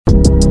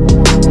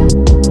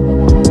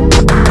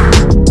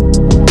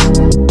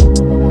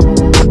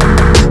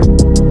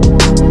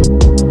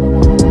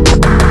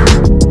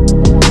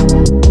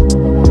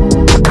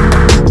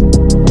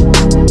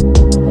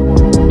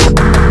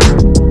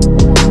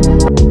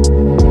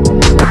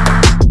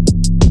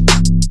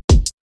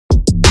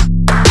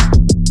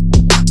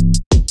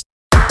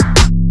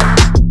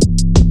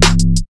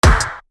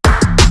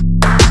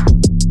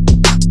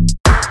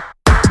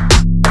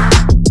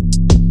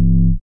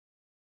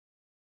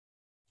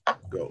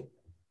Go.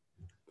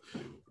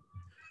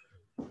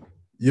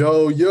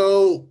 Yo,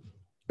 yo.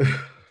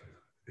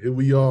 Here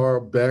we are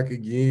back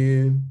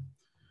again.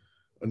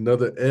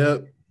 Another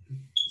ep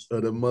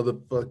of the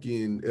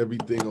motherfucking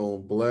Everything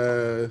on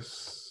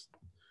Blast.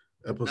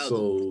 Another.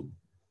 Episode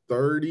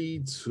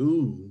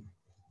 32.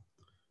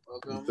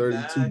 Welcome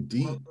 32 back.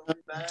 deep.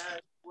 Welcome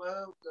back.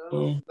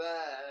 Welcome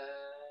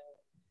back.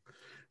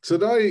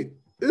 Tonight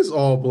it's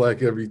all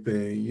black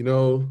everything,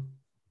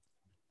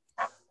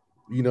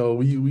 we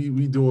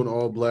doing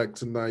all black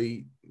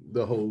tonight,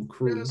 the whole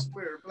crew. Yes,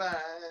 we're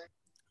black.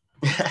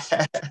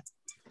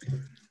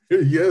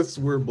 Yes,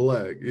 we're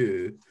black.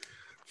 Yeah.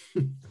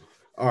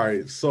 All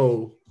right,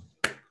 so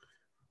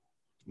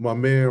my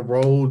man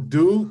Roll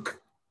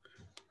Duke,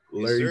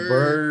 Larry sir.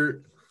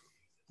 Bird,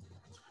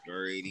 You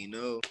already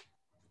know.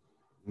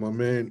 my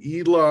man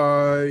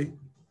Eli,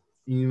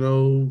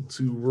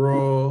 to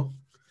Raw,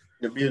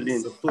 The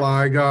building. the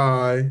Fly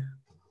Guy,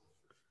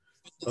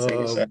 Take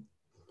us out.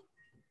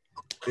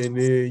 and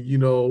then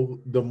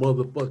the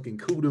motherfucking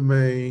Cuda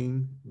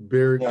Main,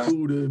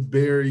 Barracuda,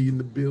 Barry in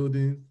the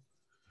building.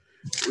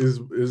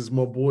 Is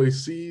my boy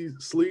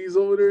Sleaze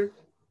over there?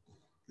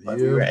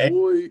 Yeah,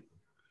 boy.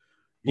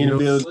 In the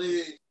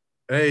building.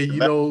 Hey,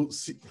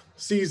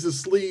 Caesar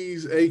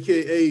Sleaze,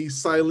 aka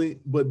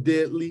Silent but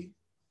Deadly.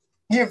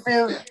 You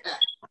feel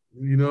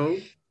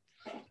me?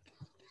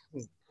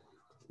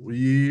 We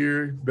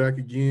here back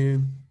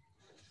again.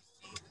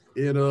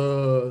 And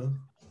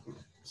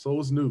so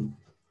what's new?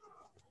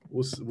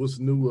 What's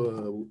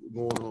new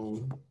going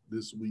on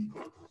this week?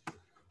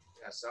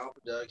 Got sound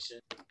production.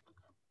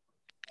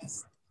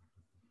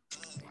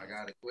 I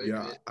got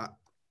equipment. Yeah.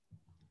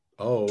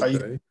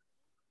 Okay.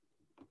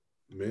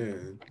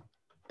 Man.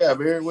 Yeah,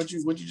 Barry, what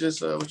you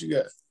just what you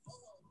got?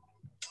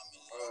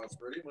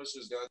 Pretty much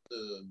just got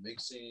the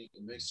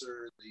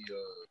mixer, the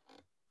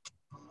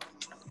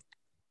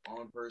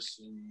on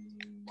person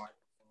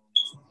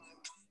microphone.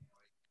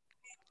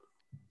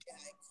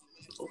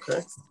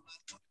 Okay.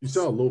 You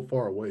sound a little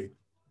far away.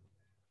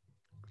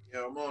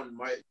 Yeah, I'm on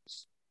mic.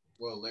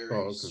 Well,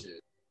 Larry's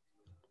shit.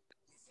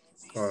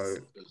 All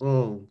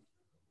right.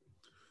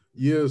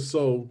 Yeah,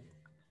 so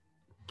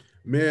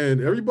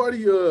man,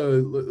 everybody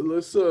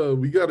let's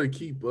we gotta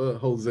keep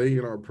Jose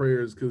in our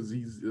prayers because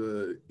he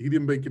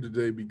didn't make it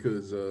today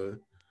because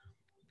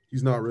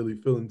he's not really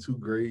feeling too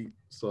great.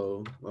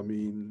 So I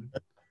mean,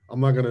 I'm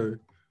not gonna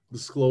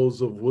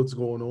disclose of what's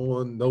going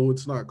on. No,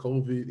 it's not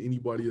COVID,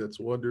 anybody that's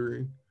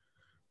wondering.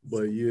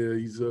 But yeah,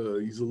 he's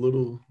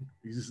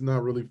just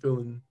not really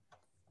feeling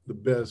the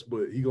best,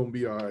 but he gonna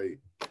be all right.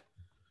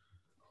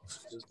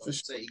 Just about to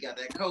say he got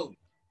that COVID.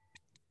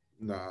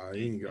 Nah,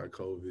 he ain't got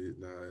COVID.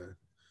 Nah.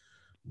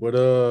 But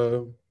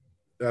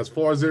as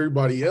far as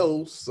everybody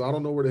else, I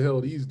don't know where the hell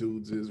these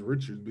dudes is.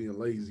 Richard's being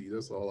lazy.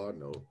 That's all I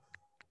know.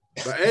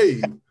 But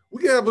hey,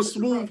 we can have a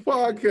smooth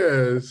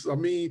podcast. I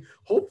mean,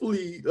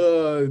 hopefully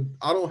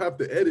I don't have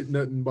to edit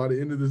nothing by the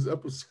end of this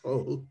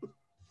episode.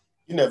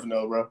 You never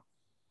know, bro.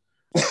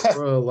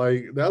 Bro,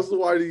 like that's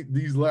why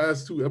these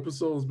last two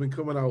episodes been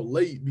coming out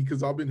late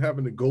because I've been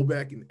having to go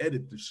back and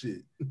edit the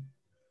shit.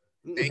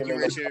 Thank you,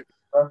 Richard.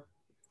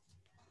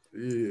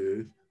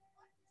 Yeah.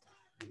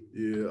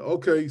 Yeah.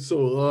 Okay.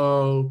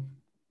 So,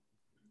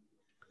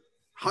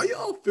 how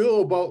y'all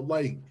feel about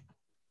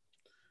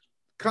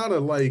kind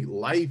of like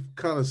life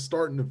kind of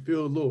starting to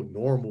feel a little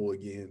normal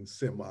again,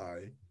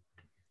 semi?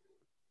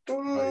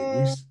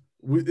 Like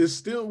we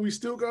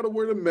still gotta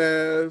wear the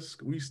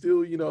mask. We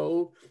still,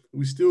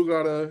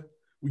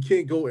 we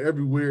can't go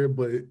everywhere,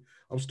 but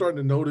I'm starting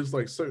to notice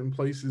like certain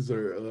places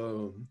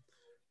are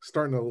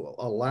starting to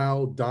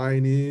allow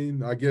dine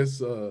in. I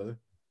guess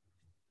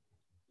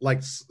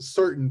like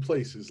certain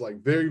places,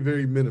 like very,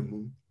 very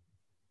minimum.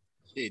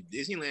 Shit,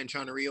 Disneyland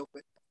trying to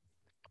reopen.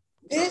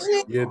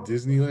 Disney? Yeah,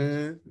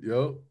 Disneyland.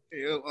 Yep.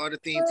 Yeah, all the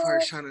theme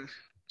parks trying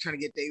to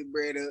get their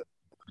bread up.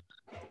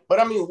 But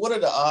I mean, what are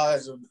the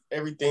odds of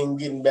everything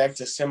getting back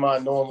to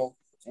semi-normal?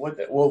 What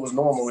was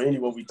normal anyway?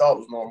 What we thought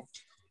was normal,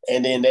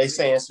 and then they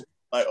saying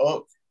like,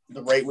 "Oh,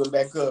 the rate went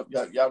back up.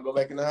 Y'all go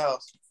back in the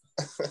house."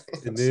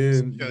 And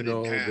then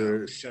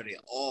shut it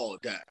all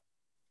down.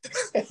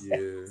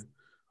 Yeah.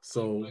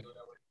 So.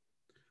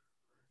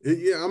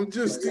 Yeah, I'm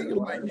just thinking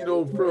like,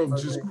 from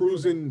just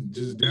cruising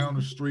just down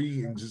the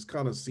street and just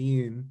kind of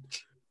seeing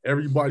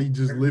everybody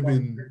just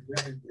living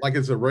like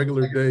it's a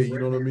regular day, you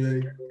know what I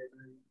mean?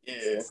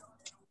 Yeah.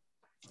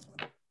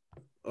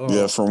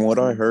 Yeah, from what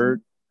I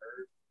heard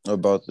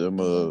about them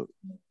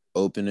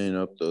opening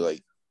up the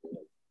like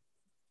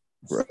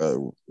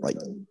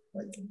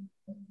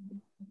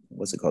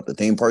what's it called, the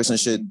theme parks and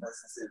shit,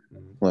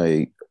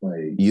 like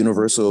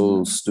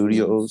Universal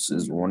Studios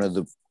is one of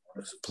the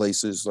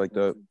places like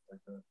that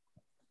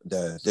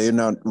they're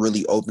not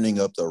really opening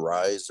up the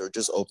rides, they're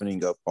just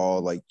opening up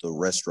all like the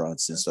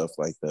restaurants and stuff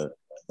like that,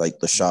 like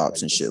the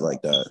shops and shit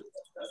like that.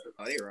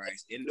 Oh, they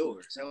rides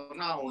indoors. So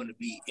now I want to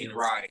be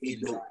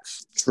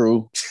indoors.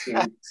 True.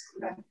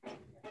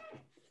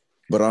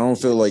 But I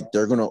don't feel like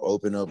they're gonna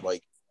open up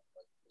like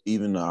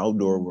even the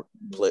outdoor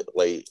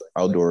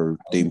outdoor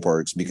theme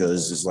parks,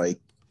 because it's like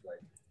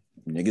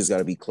niggas got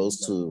to be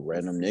close to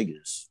random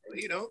niggas.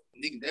 You know,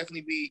 you can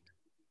definitely be.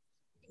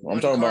 I'm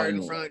talking about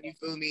in the front. You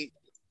feel me?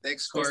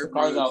 Next car,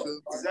 cars out.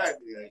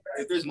 Exactly. Like,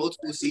 if there's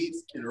multiple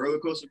seats in a roller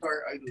coaster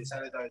park, I do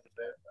sanitize the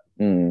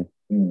back.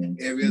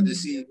 Every other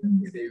seat,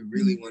 if they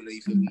really want to,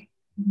 you feel me,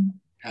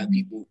 have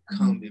people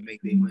come and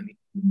make their money.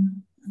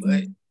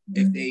 But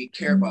if they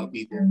care about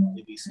people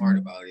and be smart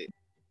about it,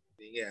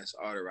 then yes,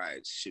 all the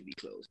rides should be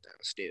closed down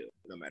still,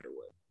 no matter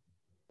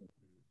what.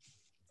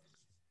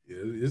 Yeah,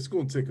 it's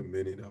gonna take a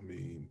minute. I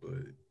mean,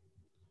 but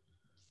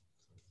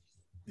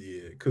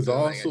yeah, because I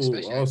Like, also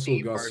especially at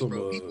theme got parks, some.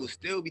 bro, people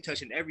still be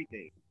touching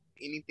everything,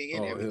 anything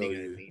and Oh, everything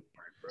hell at a yeah. theme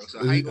park, bro. So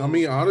how you I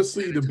mean,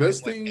 honestly, the sanitize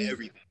best like thing,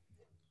 everything?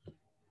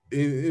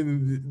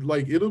 in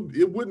like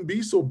it wouldn't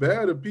be so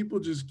bad if people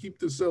just keep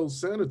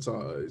themselves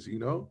sanitized, you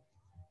know.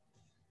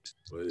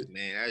 But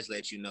Man, I just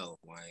let you know,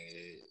 like,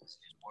 it's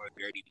more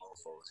dirty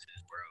mofos in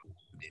this world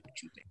than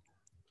what you think.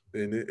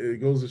 and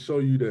it goes to show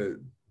you that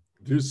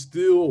there's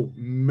still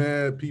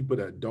mad people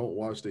that don't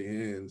wash their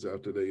hands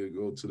after they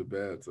go to the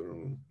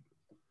bathroom.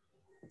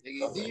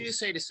 Nigga, did you just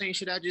say the same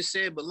shit I just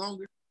said, but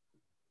longer?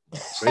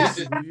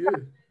 Basically, yeah.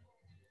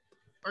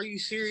 Are you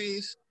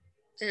serious?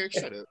 Eric,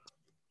 shut up.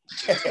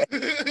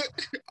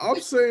 I'm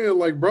saying,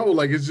 like, bro,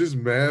 like it's just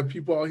mad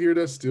people out here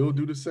that still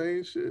do the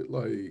same shit.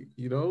 Like,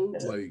 you know,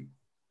 like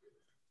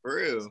For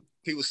real.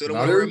 People still don't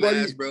Not want to wear everybody-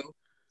 masks, bro.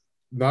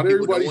 not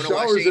People don't everybody want to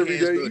wash showers their every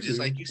hands, day bro, either. just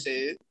like you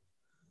said.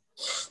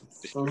 It's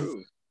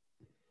true.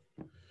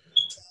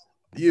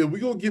 Yeah, we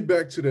gonna get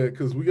back to that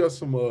because we got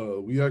some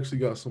we actually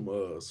got some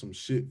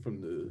shit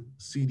from the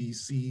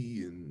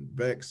CDC and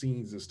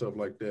vaccines and stuff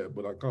like that.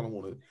 But I kind of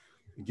want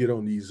to get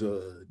on these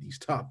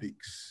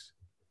topics.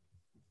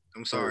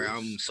 I'm sorry, first.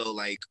 I'm so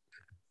like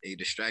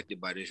distracted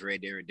by this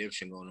Red Dead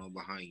Redemption going on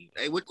behind you.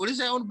 Hey, what is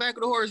that on the back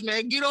of the horse,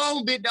 man? Get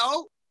on, big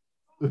dog.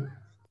 Yeah.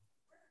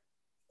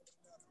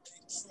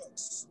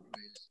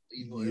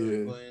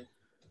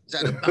 Is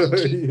that a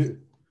bounty? Yeah.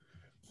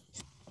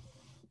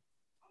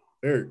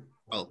 Eric.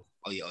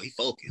 Oh, yeah, he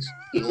focused.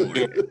 He on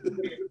right now.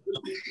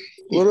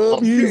 What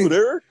up, you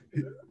there?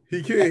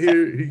 He can't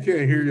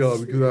hear y'all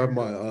because I have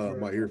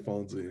my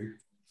earphones in.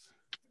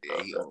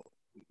 Yeah, he on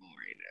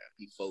right now.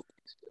 He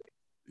focused.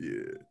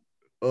 Yeah.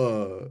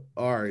 All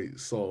right.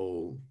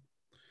 So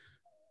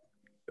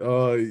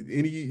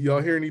any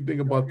y'all hear anything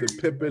about the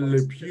Pepe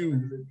Le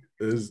Pew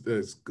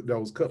that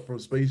was cut from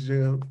Space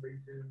Jam?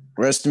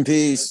 Rest in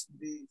peace.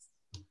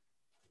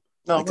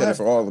 No, They cut it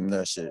for all of them,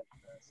 that shit.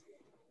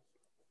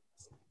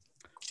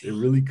 It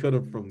really cut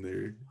him from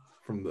there,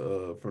 from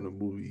the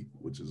movie,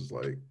 which is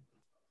like,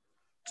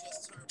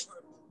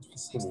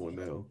 come on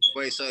now.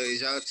 Wait, so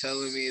is y'all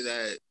telling me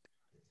that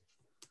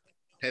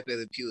Pepe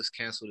Le Pew is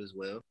canceled as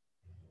well?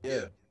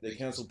 Yeah, they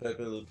canceled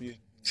Pepe Le Pew.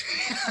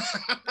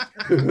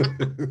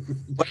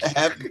 what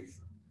happened?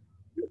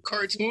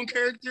 Cartoon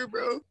character,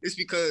 bro. It's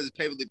because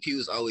Pepe Le Pew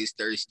is always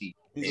thirsty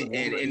He's a and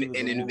woman- he was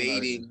a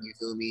invading. womanizer. You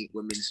feel me?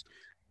 Women's,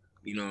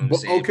 you know what I'm But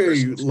saying?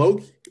 okay,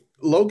 personal-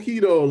 low key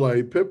though,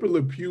 like Pepe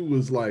Le Pew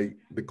was like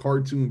the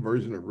cartoon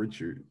version of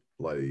Richard,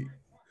 like.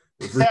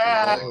 if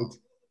Richard-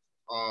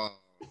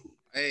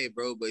 Hey,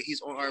 bro, but he's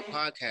on our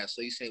podcast,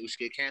 so you saying we should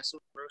get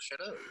canceled, bro? Shut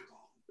up.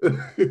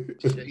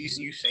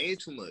 You saying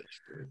too much.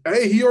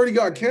 Hey, he already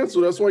got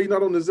canceled. That's why he's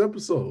not on this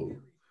episode.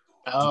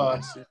 Oh, I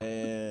see.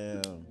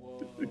 Damn.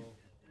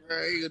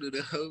 Bro, you gonna do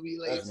the homie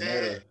like That's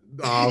that? meta.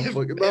 Nah,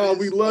 fucking That nah. is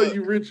We love fuck.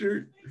 you,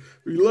 Richard.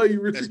 We love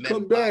you, That's Richard. meta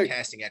Come back.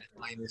 podcasting at its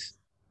finest.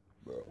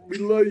 We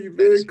love you,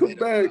 That man. is Come meta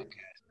back.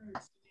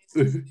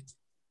 podcasting.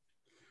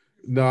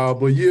 Nah,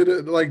 but yeah,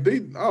 like they,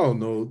 I don't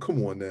know.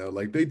 Come on now,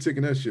 like they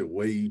taking that shit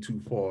way too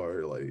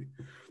far. Like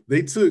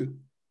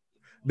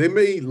they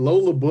made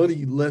Lola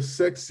Bunny less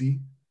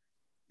sexy.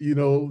 You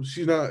know,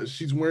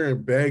 she's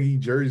wearing baggy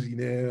jersey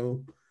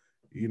now.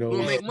 You You know,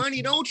 wanna make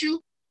money, don't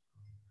you?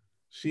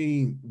 she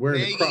ain't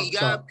wearing Man, a crop you got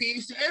top.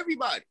 peace to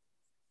everybody.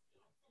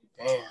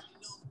 Damn.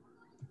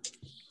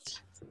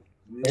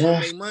 You wanna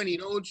make money,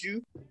 don't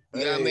you?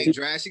 You gotta make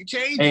drastic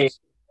changes.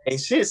 Hey,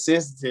 shit's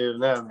sensitive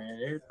now, man.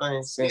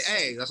 Everything's Yeah, sensitive.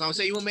 hey, that's what I'm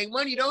saying. You wanna make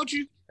money, don't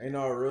you? Ain't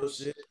no real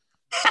shit.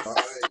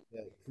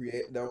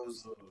 That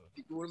was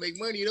You wanna make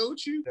money,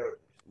 don't you? that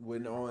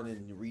went on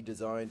and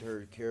redesigned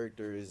her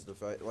character is the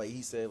fact, like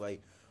he said,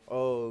 like,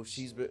 oh,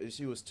 she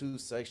was too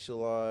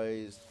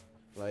sexualized,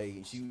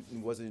 like she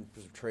wasn't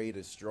portrayed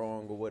as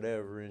strong or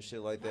whatever and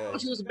shit like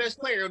that. She was the best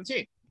player on the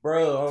team.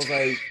 Bro, I was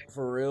like,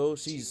 for real,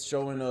 she's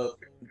showing up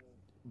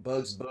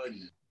Bugs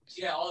Bunny.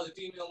 Yeah, all the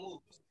female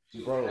moves. She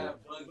would Bro.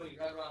 have Bugs Bunny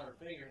right around her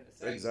finger in the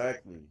sex.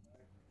 Exactly.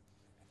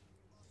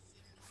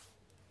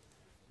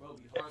 Bro,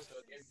 be hard stuff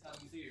every time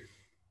you see her.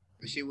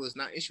 But she was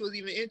not, and she wasn't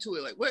even into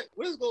it. Like,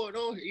 what is going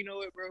on here? You know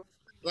what, bro?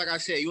 Like I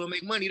said, you wanna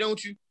make money,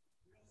 don't you?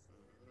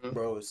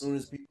 Bro, as soon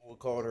as people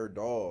called her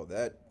doll,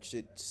 that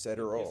shit set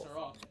her Gets off. her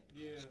off.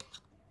 Yeah.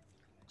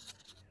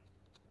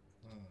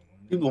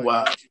 People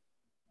wild.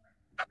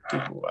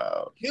 People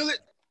wild. Kill it.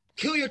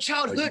 Kill your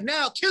childhood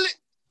now. Kill it.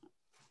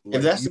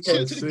 Like that's the Eli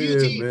case,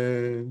 said,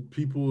 man,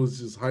 people is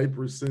just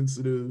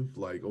hypersensitive,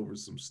 like over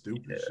some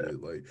stupid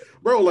shit. Like,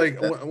 bro,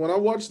 like when I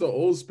watch the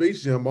old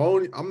Space Jam,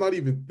 I'm not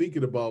even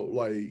thinking about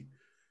like,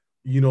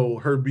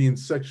 her being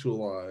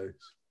sexualized.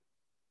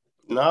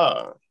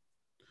 nah.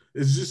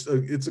 It's just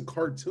it's a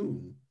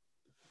cartoon.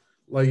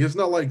 Like, it's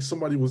not like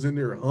somebody was in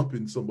there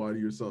humping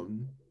somebody or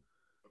something.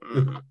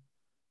 Mm-hmm.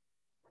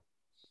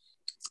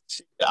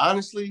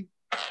 Honestly,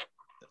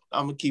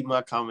 I'm gonna keep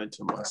my comment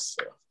to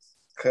myself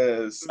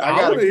because I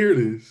want to hear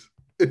this.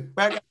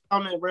 I got a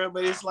comment, bro,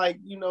 but it's like,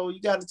 you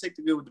got to take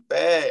the good with the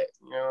bad.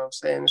 You know what I'm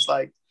saying? It's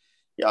like,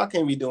 y'all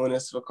can't be doing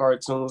this for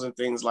cartoons and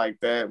things like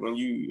that when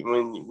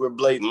we're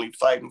blatantly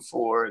fighting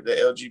for the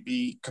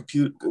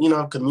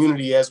LGBT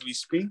community as we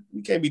speak.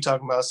 We can't be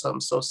talking about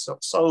something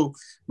so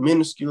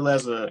minuscule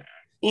as a,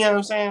 you know what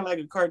I'm saying, like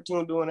a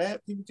cartoon doing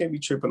that. People can't be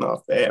tripping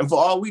off that. And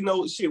for all we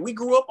know, shit, we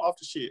grew up off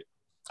the shit.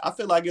 I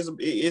feel like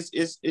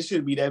it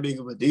shouldn't be that big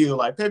of a deal.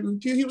 Like Pepe Le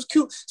Pew, he was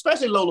cute,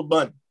 especially Lola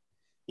Bunny.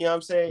 You know what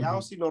I'm saying? Mm-hmm. I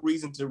don't see no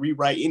reason to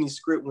rewrite any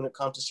script when it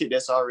comes to shit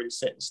that's already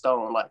set in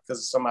stone, like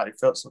because somebody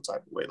felt some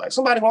type of way. Like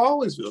somebody will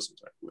always feel some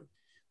type of way.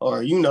 Or,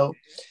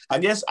 I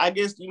guess,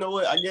 you know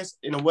what? I guess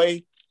in a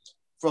way,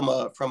 from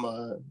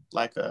a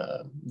like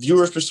a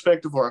viewer's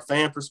perspective or a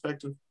fan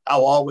perspective, I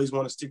will always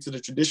want to stick to the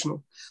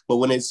traditional. But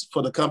when it's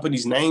for the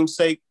company's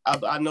namesake,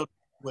 I know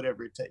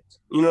whatever it takes.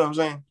 You know what I'm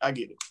saying? I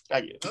get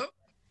it. Oh,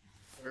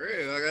 for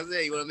real, like I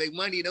said, you want to make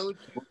money, don't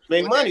you?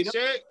 Make money,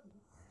 check.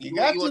 You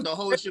want the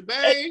whole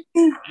shebang?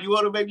 Hey, you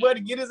want to make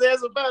money? Get his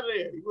ass up out of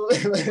there.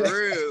 For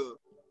real.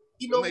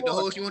 You want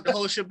the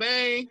whole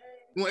shebang?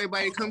 You want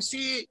everybody to come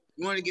see it?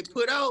 You want to get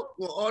put out?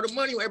 You want all the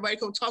money? You want everybody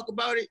to come talk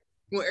about it?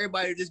 You want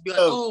everybody to just be like,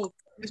 oh,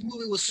 this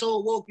movie was so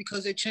woke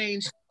because they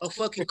changed a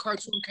fucking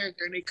cartoon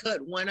character and they cut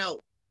one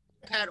out.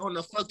 Pat on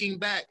the fucking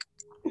back.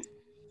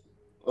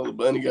 Oh, the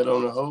bunny got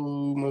on the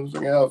whole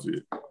motherfucking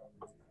outfit.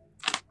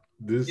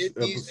 This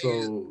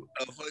episode.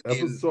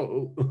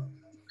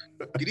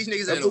 Get these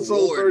niggas an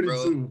award, 32.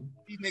 Bro.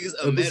 These niggas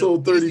a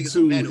episode medal. 32 these niggas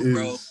a medal, is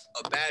bro.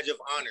 A badge of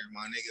honor,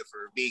 my nigga,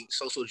 for being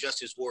social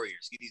justice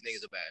warriors. Give these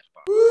niggas a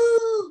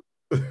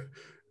badge.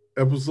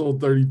 Episode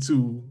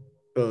 32,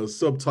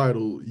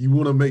 subtitle, you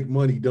want to make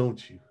money,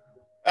 don't you?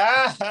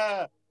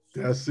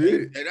 That's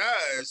it. It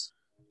is.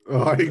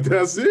 All right,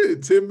 that's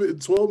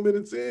it. 12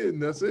 minutes in,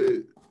 that's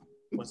it.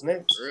 What's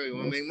next? Bro, you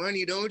want to make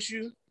money, don't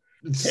you?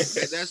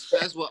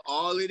 That's what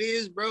all it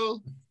is, bro.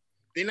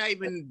 They're not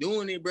even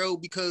doing it, bro,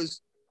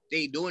 because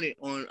they doing it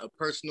on a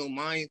personal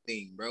mind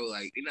thing, bro.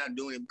 Like, they're not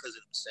doing it because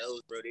of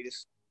themselves, bro. They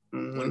just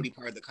want to be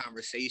part of the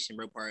conversation,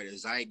 bro, part of the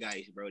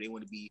zeitgeist, bro. They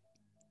want to be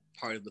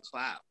part of the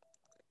cloud.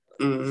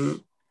 Mm-hmm.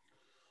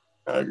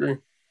 I agree.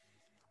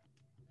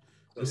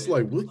 It's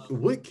like,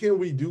 what can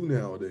we do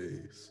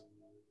nowadays?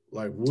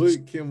 Like,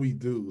 what can we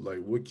do? Like,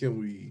 what can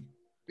we...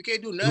 We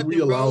can't do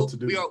nothing, bro. To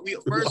do? We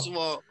first of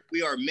all,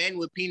 we are men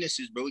with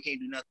penises, bro. We can't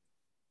do nothing.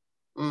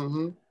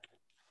 Mm-hmm.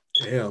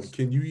 Damn,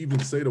 can you even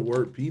say the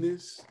word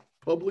penis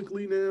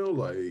publicly now?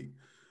 Like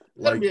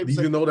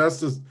even though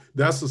that's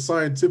a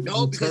scientific term.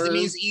 No, because it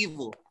means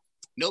evil.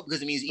 No,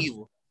 because it means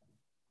evil.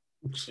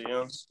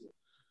 Yeah.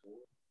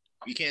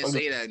 You can't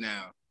say that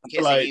now. You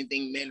can't say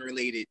anything man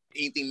related.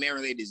 Anything man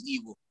related is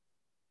evil.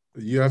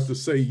 You have to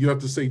say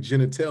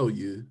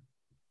genitalia.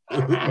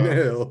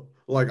 Now,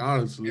 like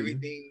honestly.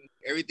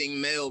 Everything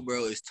male,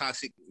 bro, is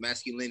toxic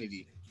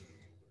masculinity.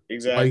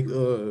 Exactly.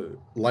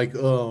 Like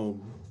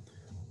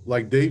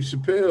Dave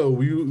Chappelle,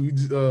 we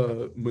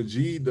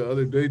Majid the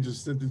other day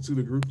just sent it to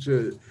the group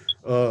chat.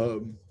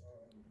 The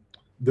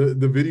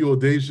video of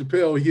Dave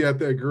Chappelle, he had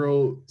that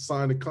girl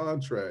sign a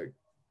contract.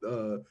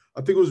 I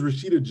think it was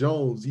Rashida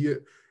Jones. He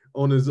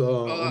on his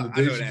on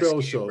the Dave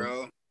Chappelle show.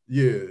 Bro.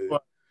 Yeah.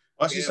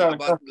 Why she signed a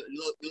contract?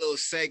 Little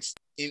sex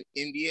in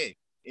NDA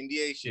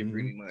shit,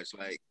 pretty much.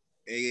 Like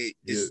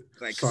it's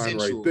like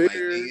consensual. Right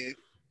there.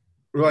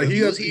 Like he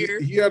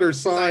had her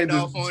signed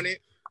off on it.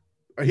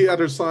 He had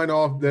her sign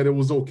off that it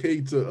was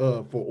okay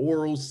to for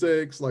oral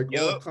sex, like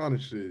all kind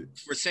of shit.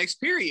 For sex,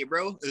 period,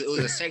 bro. It was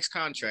a sex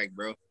contract,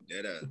 bro.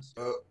 That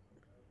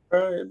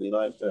it'd be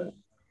like that.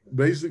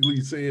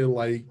 Basically saying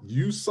like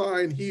you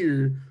sign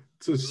here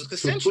to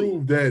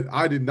prove that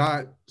I did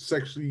not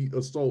sexually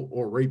assault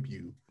or rape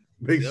you.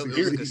 Basically. It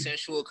was a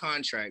consensual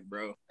contract,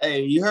 bro.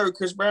 Hey, you heard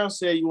Chris Brown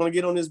say you want to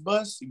get on this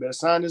bus, you better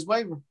sign this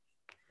waiver.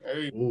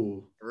 Hey.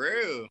 Ooh. For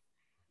real.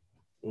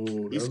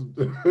 Oh,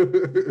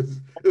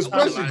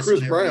 especially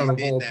Chris Brown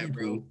of all people.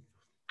 Bro.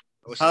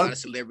 I wish a lot of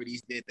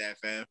celebrities did that,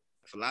 fam.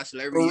 If a lot of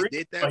celebrities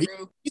did that,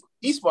 bro.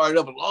 He smarted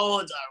up a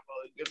long time, bro.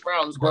 Chris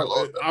Brown was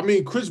smart. I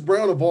mean, Chris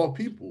Brown of all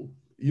people.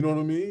 You know what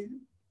I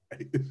mean?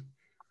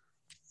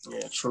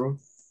 Yeah, true.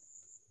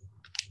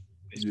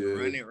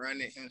 Run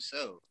it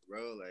himself,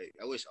 bro. Like,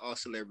 I wish all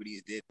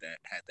celebrities did that,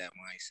 had that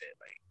mindset.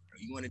 Like, bro,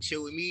 you want to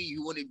chill with me?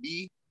 You want to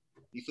be,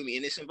 you feel me,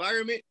 in this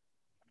environment?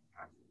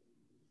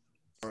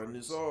 Run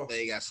this off.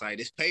 They got signed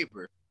this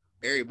paper.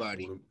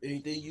 Everybody.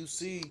 Anything you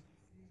see,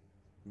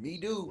 me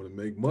do. Want to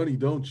make money,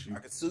 don't you? I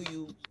can sue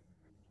you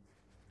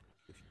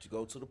if you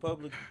go to the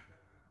public.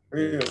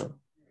 Yeah.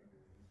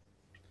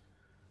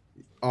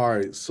 All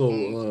right, so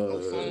No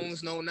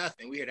phones, no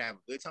nothing. We here to have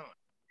a good time.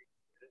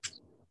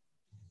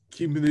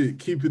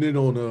 keeping it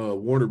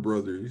on Warner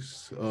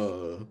Brothers.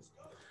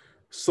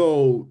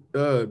 So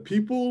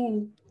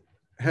people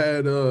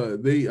had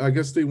I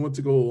guess they went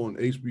to go on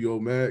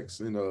HBO Max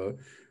and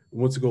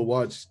went to go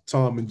watch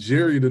Tom and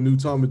Jerry, the new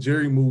Tom and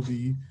Jerry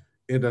movie,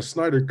 and a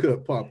Snyder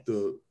Cut popped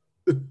up.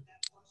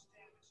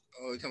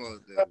 Oh, you talking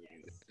about the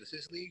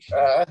Justice League?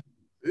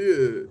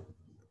 Yeah.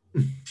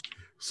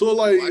 So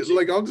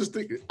like I'm just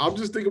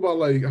thinking about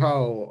like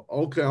how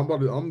okay I'm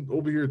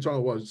over here trying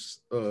to watch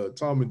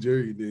Tom and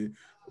Jerry, then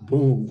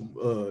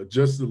boom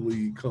Justice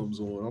League comes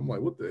on. I'm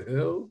like, what the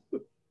hell?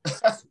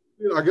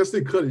 I guess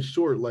they cut it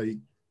short. Like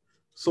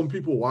some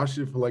people watch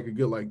it for like a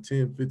good like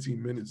 10,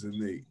 15 minutes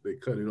and they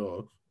cut it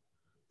off.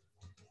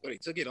 But they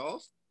took it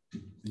off?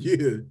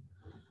 Yeah.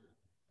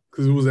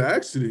 Because it was an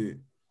accident.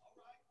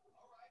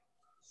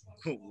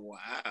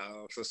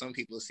 Wow. So some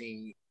people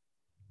seen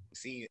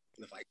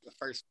like the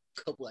first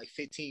couple like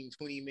 15,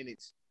 20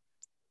 minutes.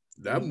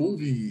 That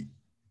movie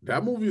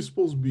is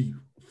supposed to be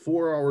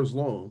 4 hours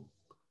long.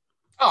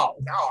 Oh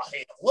no!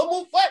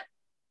 What?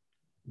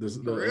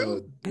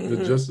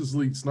 The Justice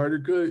League Snyder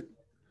Cut.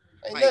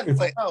 Ain't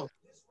nothing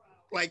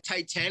like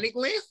Titanic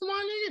length,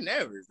 my nigga,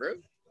 never, bro.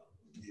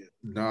 Yeah.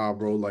 Nah,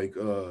 bro. Like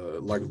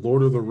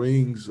Lord of the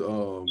Rings,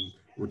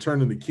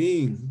 Return of the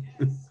King.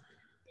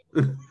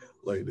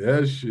 Like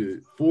that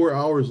shit. 4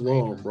 hours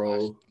long,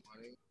 bro.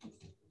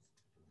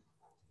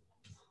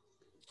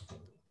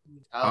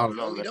 I don't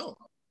know. We don't.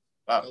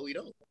 No, we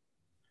don't.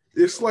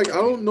 It's like I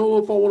don't know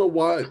if I want to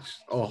watch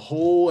a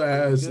whole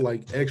ass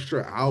like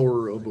extra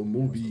hour of a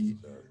movie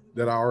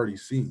that I already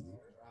seen.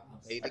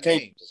 I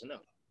can't.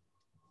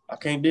 I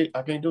can't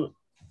do it.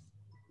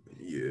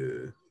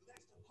 Yeah.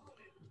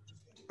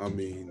 I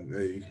mean,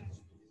 hey.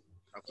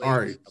 All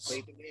right. I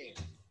played the game.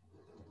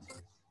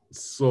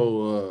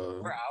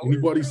 So,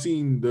 anybody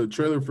seen the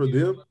trailer for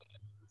them?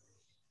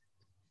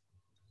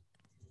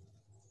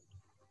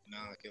 Nah,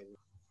 I can't.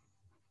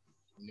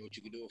 You know what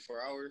you can do in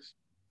 4 hours?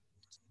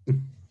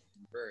 You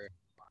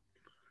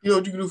know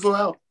what you can do 4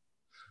 hours?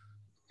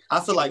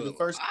 I feel like the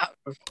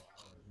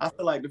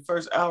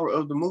first hour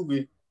of the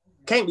movie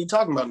can't be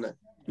talking about nothing.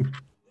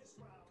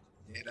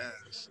 It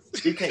does.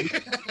 You can't.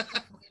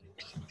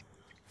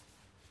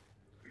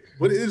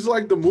 But it's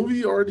like the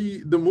movie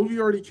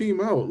already came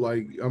out.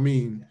 Like, I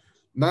mean,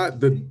 not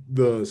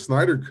the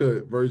Snyder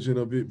Cut version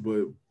of it,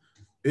 but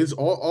it's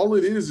all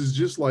it is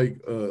just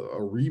like a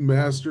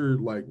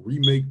remastered, like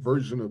remake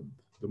version of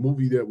the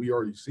movie that we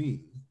already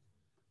seen.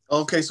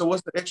 Okay, so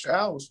what's the extra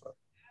hours for?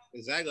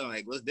 Exactly,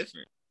 like what's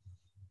different?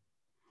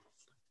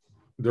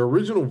 The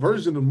original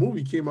version of the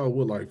movie came out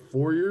like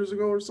 4 years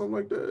ago or something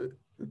like that.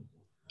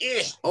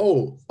 Yeah.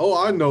 Oh,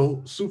 I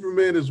know.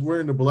 Superman is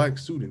wearing the black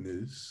suit in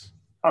this.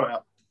 I'm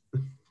out.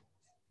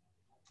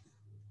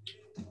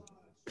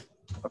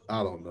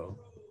 I don't know.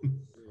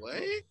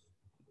 What?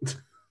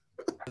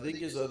 I think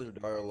there's other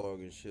dialogue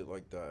and shit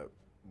like that,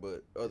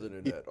 but other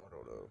than that, I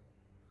don't know.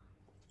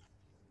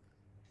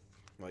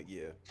 Like,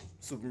 yeah,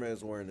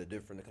 Superman's wearing a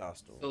different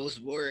costume. So it's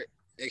more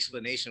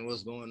explanation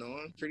what's going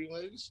on, pretty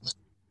much.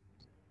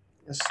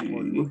 Let's see.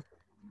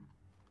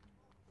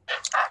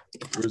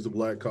 Where's the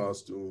black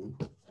costume?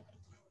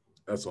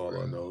 That's all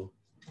I know.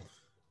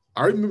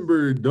 I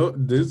remember,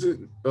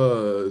 doesn't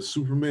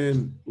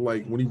Superman,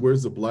 like, when he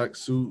wears the black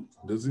suit,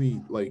 doesn't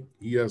he, like,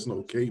 he has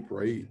no cape,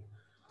 right?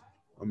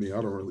 I mean,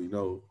 I don't really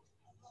know.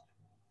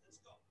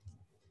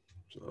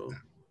 So,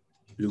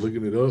 you're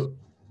looking it up?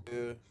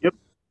 Yeah. Yep.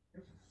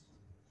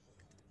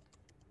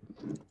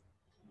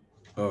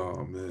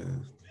 Oh,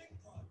 man.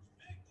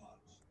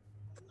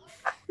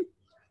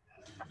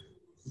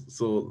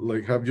 So,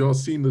 like, have y'all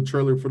seen the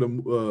trailer for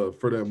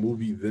that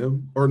movie,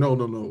 Them? Or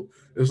no.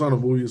 It's not a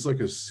movie. It's like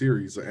a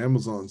series, an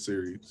Amazon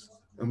series,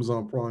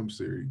 Amazon Prime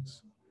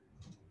series.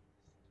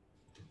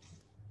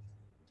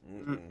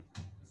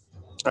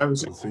 I haven't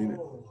seen it.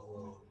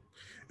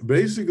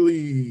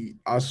 Basically,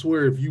 I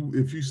swear, if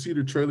you see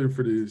the trailer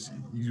for this,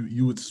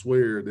 you would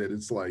swear that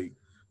it's like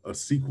a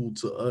sequel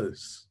to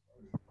Us,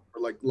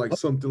 or like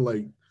something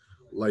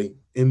like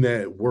in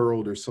that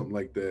world or something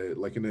like that,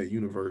 like in that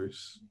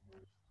universe.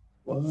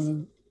 What?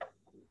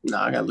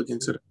 Nah, I gotta look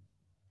into it.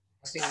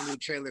 I seen a new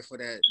trailer for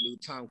that new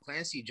Tom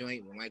Clancy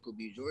joint with Michael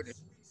B. Jordan.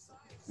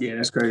 Yeah,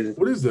 that's crazy.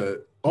 What is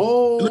that?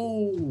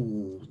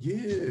 Oh,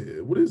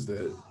 yeah. What is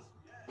that?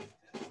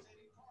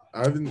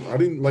 I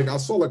didn't like. I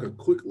saw like a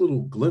quick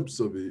little glimpse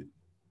of it.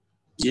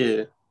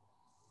 Yeah.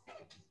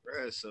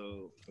 Bruh,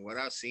 so from what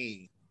I've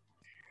seen,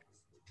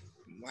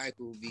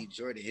 Michael B.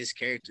 Jordan, his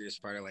character is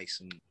part of like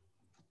some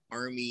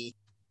army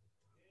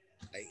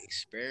like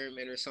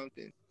experiment or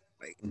something.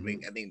 Like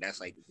I think that's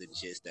like the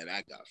gist that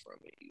I got from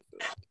it. You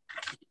feel?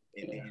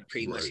 And then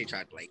pretty much they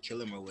tried to like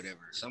kill him or whatever.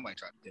 Somebody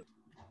tried to kill him.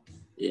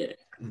 Yeah.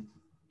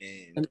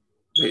 And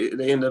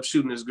they end up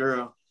shooting this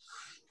girl.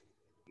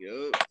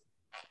 Yup.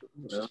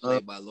 She's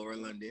played by Laura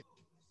London.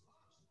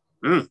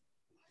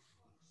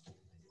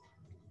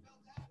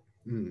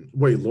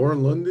 Wait,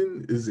 Lauren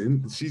London is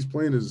in? She's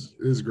playing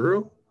his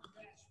girl.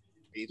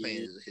 He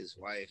playing his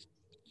wife.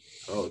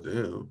 Oh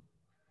damn.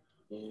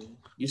 Yeah.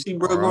 You see,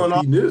 bro, going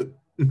off. Nip.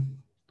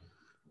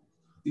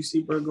 You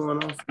see, bro,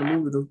 going off the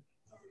movie though.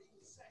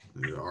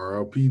 Yeah,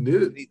 R.I.P.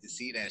 Nip. I need to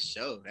see that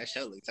show. That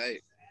show look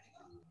tight.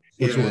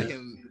 Which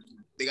one?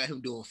 They got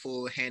him doing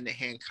full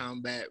hand-to-hand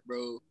combat,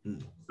 bro.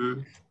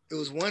 Mm-hmm. It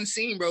was one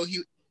scene, bro.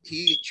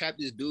 He trapped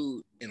this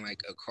dude in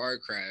like a car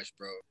crash,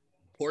 bro.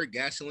 Poured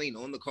gasoline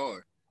on the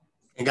car.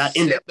 And got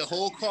in set the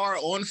whole car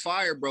on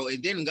fire, bro,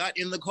 and then got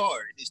in the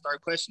car and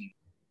started questioning.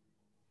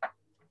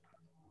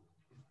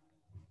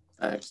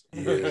 Yeah.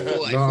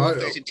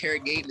 Full-fledged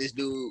interrogating this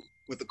dude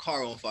with the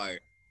car on fire.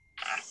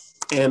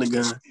 And a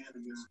gun.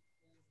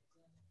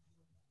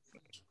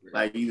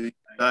 Like you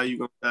thought you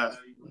gonna die.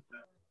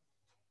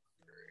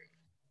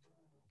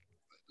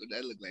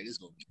 That looked like it's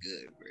gonna be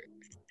good, bro.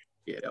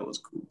 Yeah, that was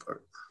cool, bro.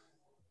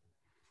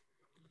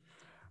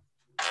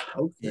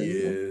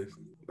 Okay.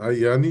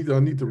 Yeah. I need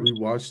to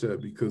rewatch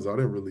that because I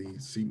didn't really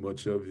see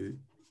much of it.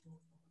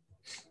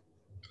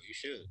 You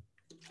should.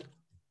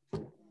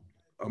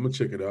 I'm gonna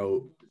check it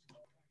out.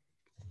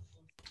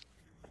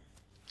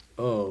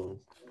 Oh,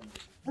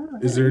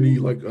 is there any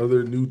like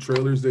other new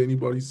trailers that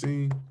anybody's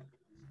seen?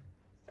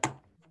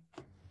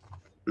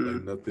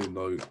 Like nothing.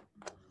 Like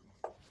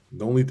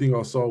the only thing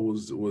I saw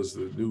was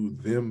the new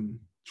Them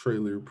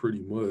trailer,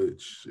 pretty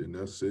much, and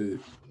that's it.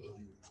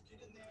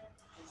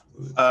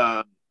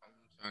 I'm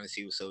trying to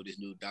see what's up with this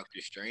new Doctor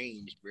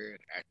Strange, bro.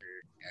 After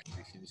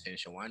he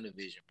finished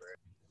WandaVision, bro.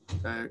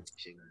 That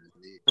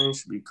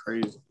should be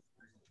crazy.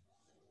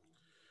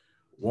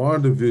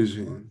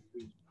 WandaVision.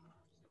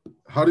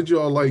 How did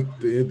y'all like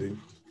the ending?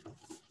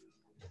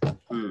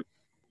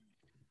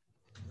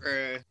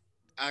 Bruh,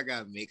 I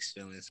got mixed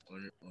feelings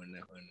on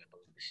the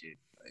whole shit.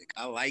 Like,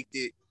 I liked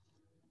it,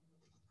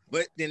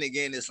 but then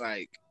again, it's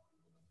like,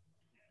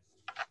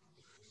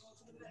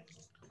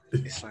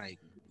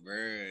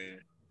 bruh.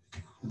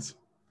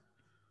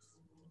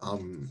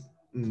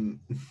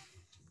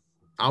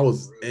 I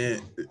was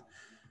it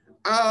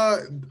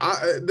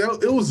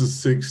was a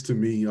 6 to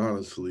me,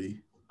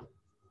 honestly.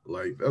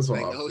 Like that's all.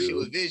 Like the whole shit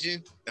with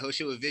Vision. The whole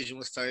shit with Vision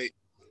was tight.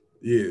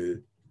 Yeah.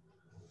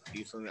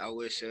 You feel me? I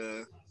wish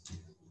my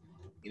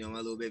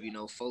little baby,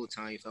 full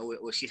time.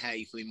 What she had,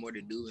 you feel me, more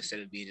to do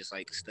instead of being just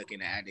like stuck in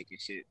the attic and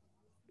shit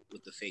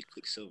with the fake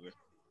Quicksilver.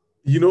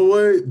 You know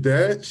what?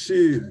 That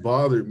shit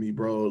bothered me,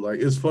 bro. Like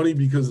it's funny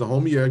because the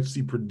homie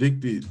actually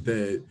predicted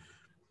that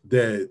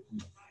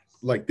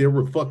like they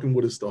were fucking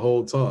with us the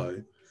whole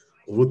time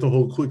with the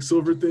whole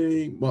Quicksilver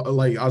thing.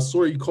 Like I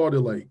swear he called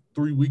it like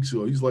 3 weeks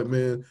ago. He's like,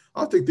 man,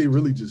 I think they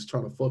really just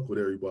trying to fuck with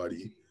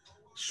everybody.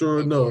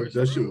 Sure enough,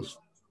 that shit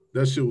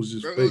was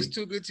just fake. It was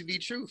too good to be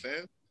true,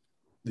 fam.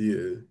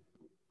 Yeah.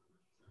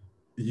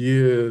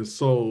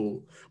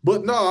 So,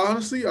 but no,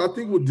 honestly, I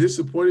think what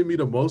disappointed me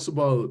the most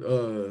about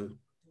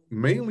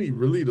mainly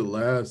really the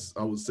last,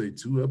 I would say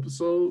 2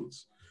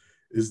 episodes,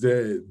 is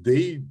that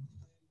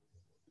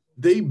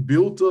they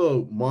built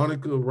up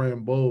Monica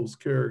Rambeau's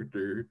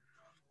character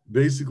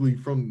basically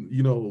from,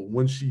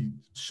 when she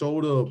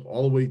showed up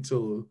all the way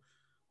till,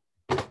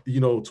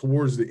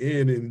 towards the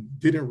end and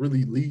didn't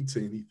really lead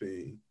to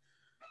anything.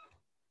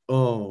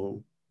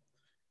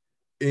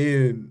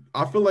 And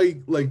I feel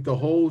like the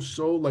whole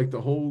show,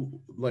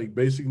 like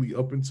basically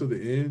up until the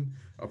end,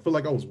 I feel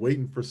like I was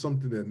waiting for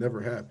something that never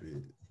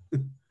happened.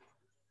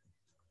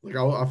 Like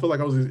I feel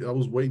like I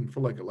was waiting for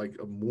like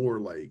a more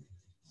like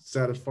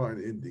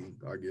satisfying ending,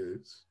 I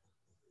guess.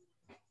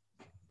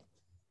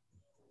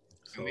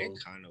 So, I mean,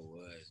 it kind of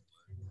was.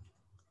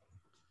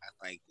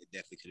 I like it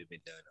definitely could have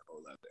been done a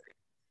whole lot better.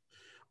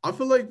 I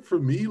feel like for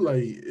me,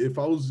 like if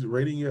I was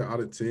rating it out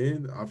of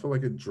 10, I feel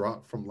like it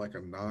dropped from like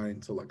a 9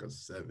 to like a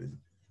 7,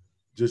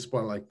 just by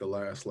like the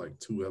last like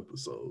 2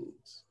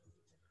 episodes.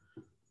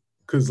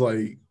 Cause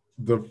like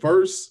the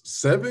first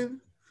 7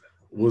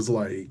 was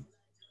like,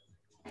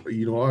 I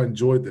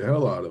enjoyed the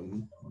hell out of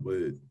them,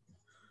 but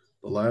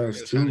the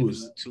last 2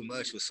 was too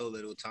much with so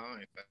little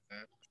time.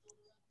 Man.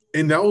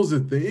 And that was the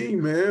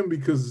thing, man,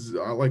 because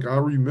I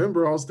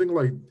remember I was thinking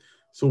like,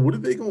 so what are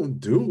they gonna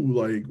do?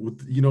 Like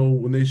with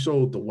when they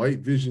showed the White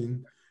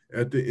Vision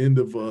at the end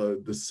of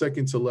the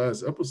second to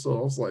last episode,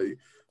 I was like,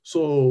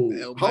 so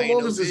how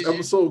long is this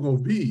episode gonna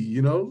be?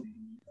 Hell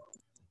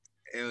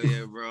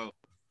yeah, bro.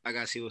 I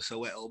gotta see what's up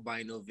with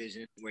albino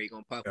vision. Where you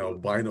gonna pop up?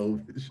 Albino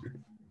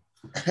vision.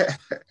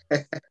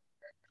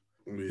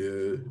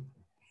 Yeah.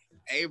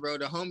 Hey, bro,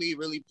 the homie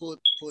really pulled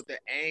the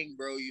Aang,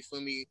 bro. You feel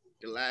me?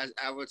 The last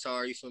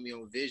Avatar, you feel me,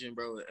 on Vision,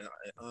 bro. It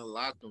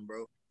unlocked him,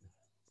 bro.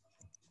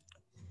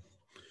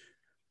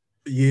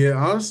 Yeah,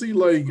 honestly,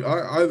 like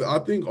I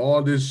think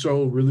all this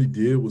show really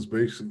did was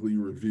basically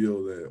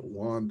reveal that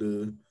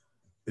Wanda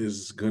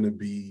is gonna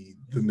be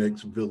the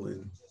next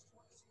villain,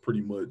 pretty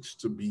much,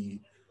 to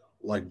be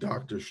like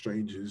Doctor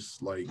Strange's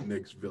like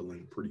next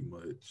villain, pretty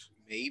much.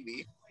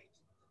 Maybe.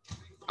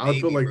 I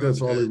feel like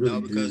that's all it really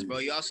because did. Bro,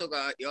 you also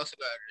got to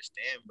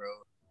understand, bro.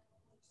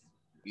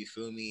 You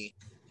feel me?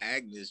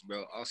 Agnes,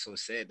 bro, also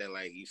said that,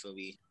 like, you feel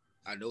me?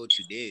 I know what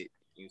you did.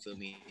 You feel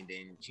me? And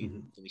then she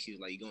was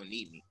like, "You gonna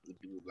need me?" Blah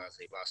blah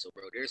blah. So,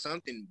 bro, there's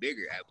something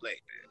bigger at play,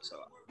 man. So,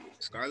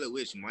 Scarlet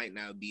Witch might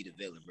not be the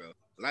villain, bro.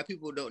 A lot of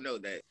people don't know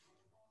that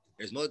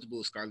there's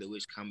multiple Scarlet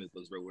Witch comic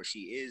books, bro, where she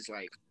is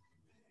like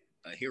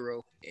a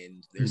hero,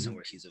 and there's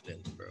somewhere she's a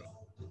villain, bro.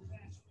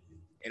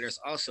 And there's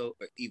also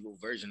an evil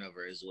version of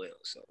her as well.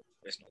 So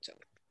there's no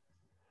telling.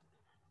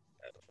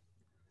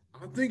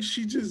 I think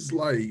she just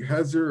like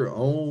has her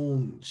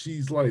own.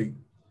 She's like,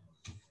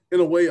 in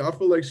a way, I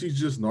feel like she's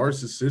just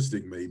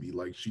narcissistic. Maybe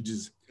like she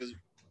just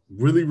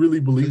really, really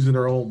believes in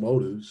her own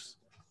motives.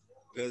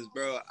 Because,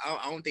 bro,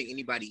 I don't think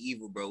anybody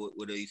evil, bro,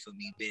 would have, you feel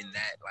me, been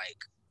that like,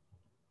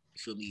 you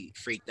feel me,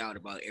 freaked out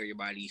about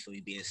everybody, you feel me,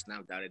 being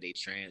snapped out of their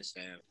trans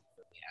fam,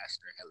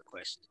 asking her hella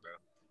questions, bro.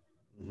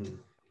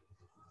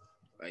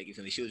 Like, you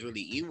feel me, she was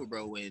really evil,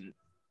 bro. When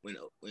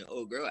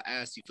old girl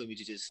asked, you feel me,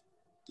 to just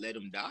let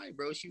him die,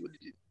 bro, she would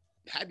have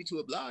happy to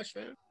oblige,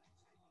 fam.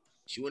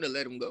 She wouldn't have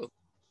let him go.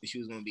 But she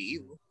was gonna be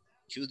evil.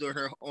 She was doing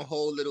her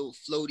whole little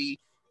floaty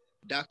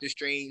Doctor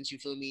Strange, you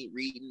feel me,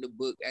 reading the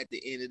book at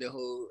the end of the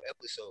whole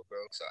episode, bro.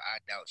 So I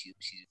doubt she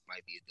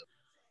might be a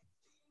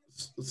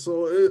villain.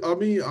 So I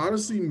mean,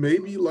 honestly,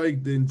 maybe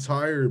like the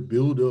entire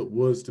build up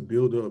was to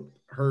build up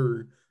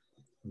her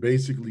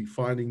basically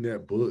finding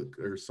that book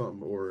or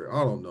something, or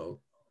I don't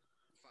know.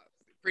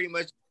 Pretty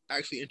much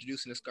actually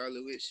introducing the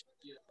Scarlet Witch.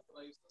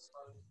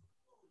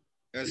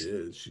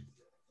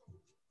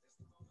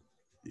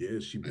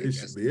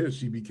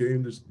 She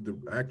became the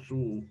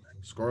actual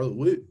Scarlet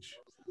Witch,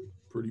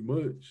 pretty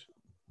much.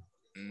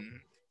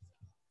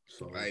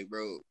 So, like,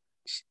 bro,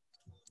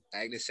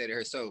 Agnes said it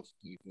herself.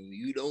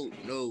 You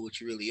don't know what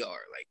you really are.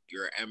 Like,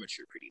 you're an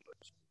amateur, pretty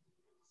much.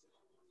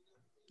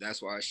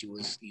 That's why she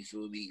was, you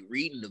feel me,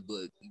 reading the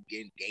book,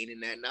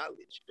 gaining that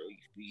knowledge, bro.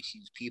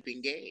 She's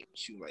peeping game.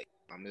 She was like,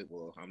 I'm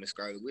a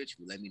Scarlet Witch.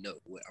 But let me know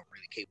what I'm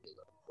really capable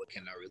of. What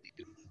can I really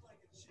do?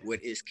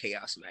 What is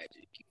chaos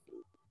magic?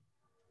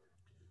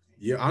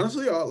 Yeah,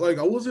 honestly,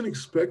 I wasn't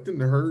expecting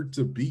her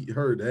to beat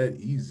her that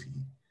easy.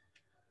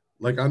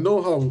 Like, I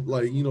know how,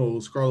 like, you know,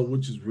 Scarlet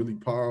Witch is really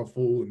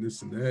powerful and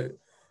this and that,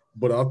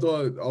 but I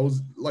thought I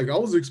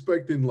was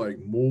expecting like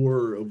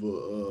more of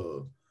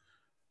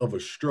a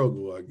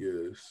struggle, I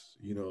guess.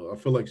 You know, I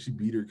feel like she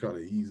beat her kind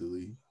of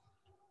easily.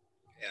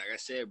 Yeah, like I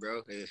said,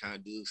 bro, they're trying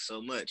to do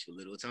so much with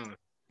little time.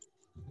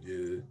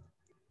 Yeah.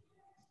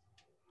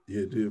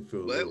 Yeah, it did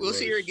feel. But we'll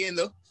see her again,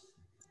 though.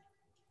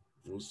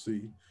 We'll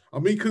see. I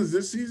mean, because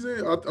this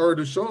season or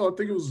the show, I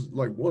think it was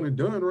like one and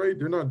done, right?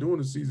 They're not doing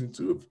a season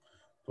 2 if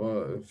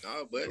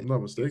but I'm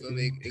not mistaken. You feel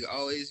me? It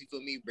always, you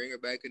feel me, bring her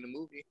back in the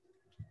movie.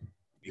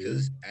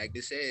 Because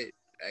Agnes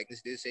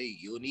did say,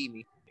 you'll need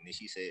me. And then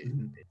she said,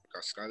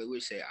 Scarlet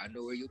Witch said, I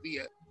know where you'll be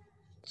at.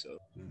 So,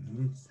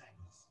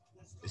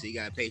 so you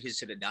got to pay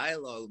attention to the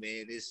dialogue,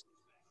 man.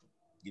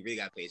 You really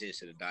got to pay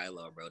attention to the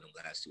dialogue, bro, in the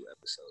last 2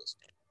 episodes.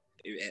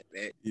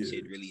 That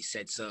shit really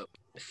sets up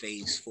the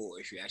phase 4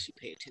 if you actually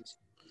pay attention.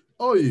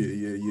 Oh,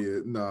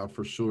 yeah. Nah,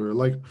 for sure.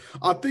 Like,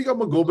 I think I'm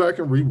going to go back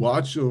and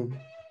rewatch them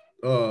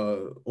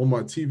on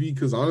my TV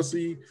because,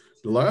 honestly,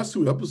 the last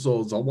 2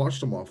 episodes I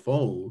watched on my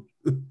phone.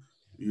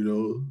 You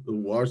know,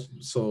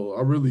 so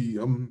I'm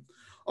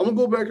gonna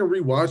go back and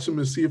rewatch them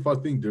and see if I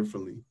think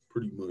differently,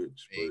 pretty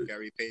much. Hey, you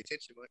gotta pay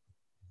attention, man.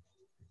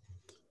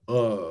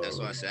 That's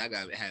why I said I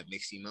gotta have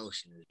mixed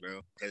emotions,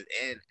 bro. Cause at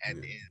the end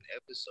of the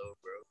episode,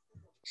 bro,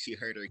 she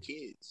hurt her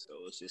kids, so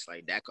it's just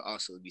like that could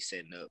also be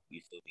setting up.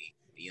 You feel me?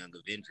 The Young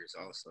Avengers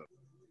also,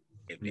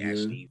 if they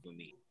actually, you feel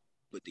me,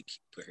 put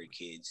her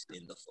kids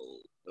in the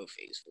fold of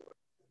Phase 4.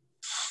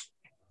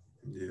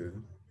 Yeah.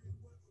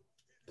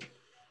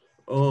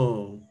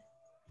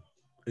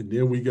 And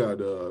then we got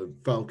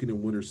Falcon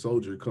and Winter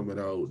Soldier coming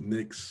out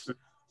next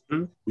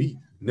week,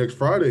 next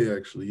Friday,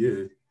 actually.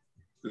 Yeah.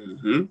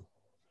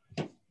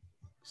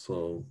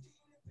 So,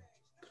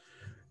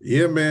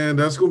 yeah, man,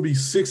 that's gonna be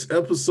 6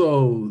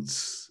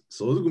 episodes.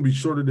 So it's gonna be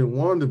shorter than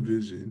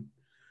WandaVision.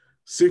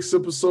 6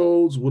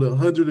 episodes with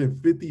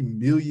 $150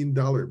 million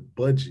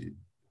budget.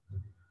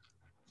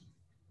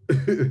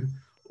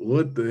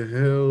 What the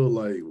hell?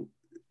 Like,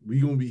 we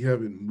gonna be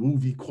having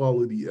movie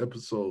quality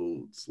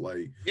episodes.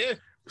 Like,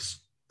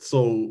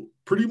 so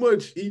pretty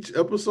much each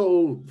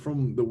episode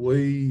from the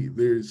way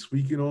they're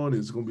speaking on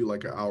is gonna be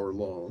like an hour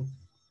long.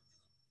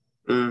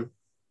 Hour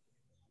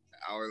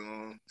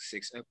long,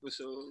 6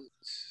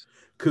 episodes.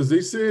 Because they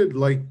said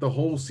like the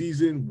whole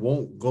season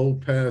won't go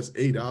past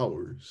 8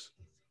 hours.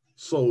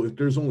 So if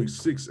there's only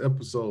 6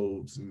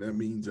 episodes, and that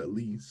means at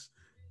least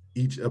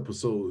each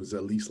episode is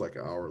at least like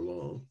an hour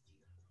long.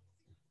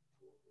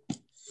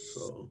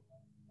 So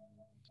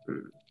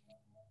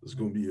it's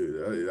gonna be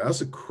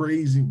that's a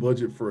crazy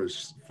budget for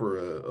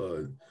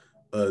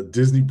a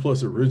Disney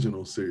Plus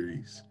original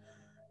series,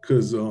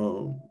 because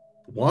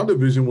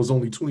WandaVision was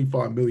only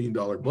 $25 million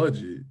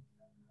budget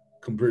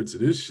compared to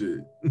this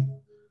shit.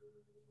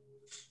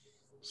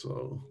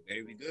 So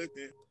that'd be good,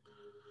 then.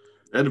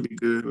 That'll be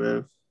good,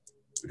 man.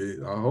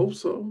 I hope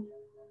so.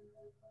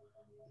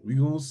 We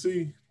gonna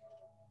see.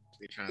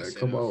 They're trying to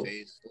set up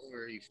Phase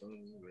 4. You feel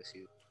me? Let's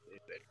see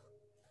better.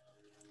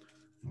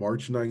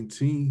 March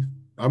 19th.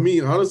 I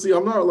mean, honestly,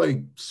 I'm not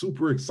like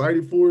super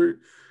excited for it.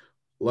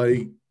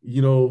 Like,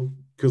 you know,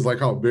 because like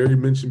how Barry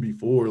mentioned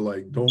before,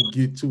 like don't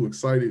get too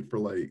excited for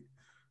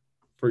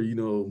you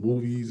know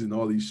movies and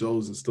all these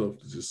shows and stuff.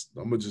 Just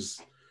I'm gonna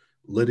just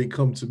let it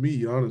come to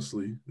me,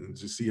 honestly, and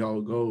just see how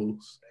it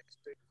goes.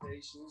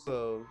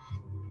 So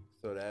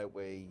that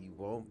way you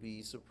won't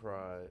be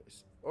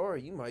surprised, or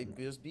you might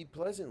just be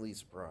pleasantly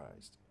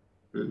surprised.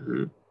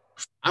 Mm-hmm.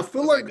 I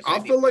feel like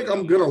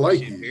I'm gonna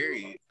like it.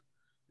 Period.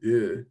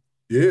 Yeah,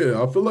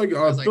 yeah. I feel like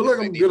I'm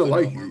gonna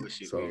like it.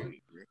 So.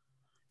 Period,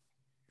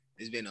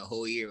 it's been a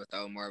whole year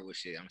without Marvel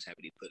shit. I'm just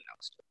happy to put it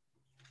out stuff.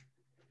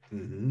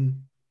 Mm-hmm.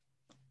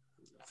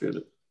 Feel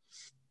it.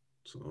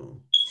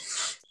 So,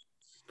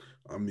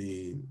 I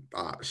mean,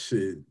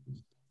 shit.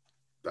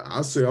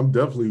 I say I'm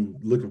definitely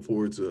looking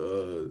forward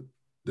to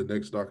the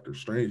next Doctor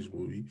Strange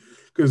movie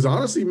because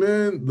honestly,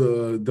 man,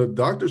 the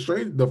Doctor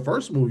Strange the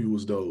first movie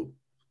was dope.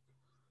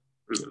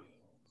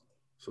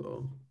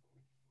 So,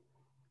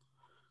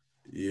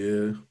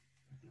 yeah,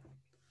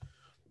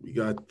 we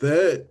got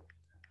that.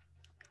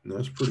 And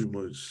that's pretty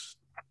much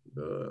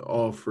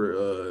all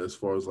for as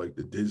far as like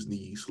the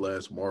Disney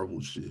 /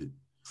 Marvel shit.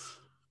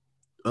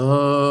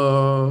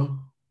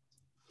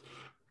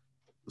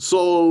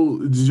 So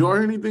did y'all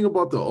hear anything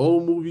about the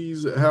old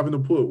movies having to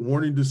put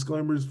warning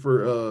disclaimers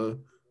for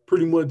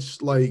pretty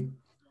much like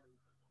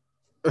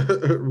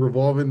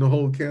revolving the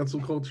whole cancel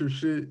culture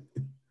shit?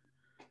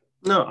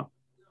 No.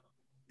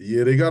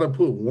 Yeah, they gotta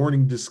put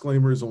warning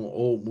disclaimers on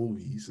old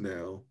movies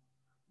now.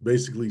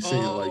 Basically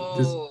saying like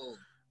this.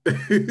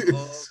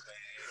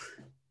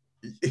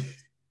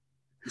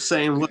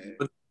 Saying what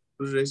did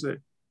they say?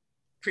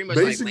 Pretty much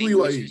basically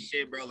like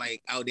shit, bro,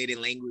 like outdated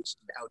language,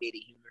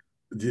 outdated humor.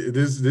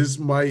 This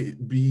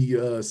might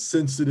be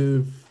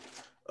sensitive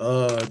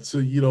to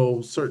you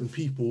know certain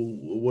people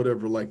or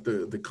whatever, like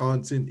the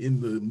content in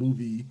the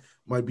movie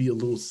might be a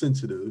little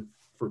sensitive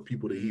for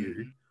people to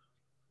hear.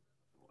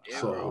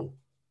 Yeah, so bro.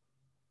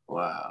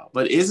 Wow.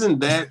 But isn't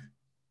that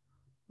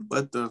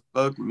what the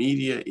fuck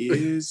media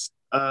is?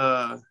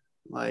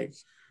 Like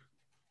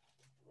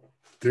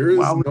there is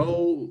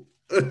no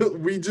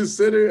we just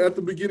said it at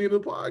the beginning of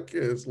the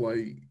podcast,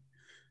 like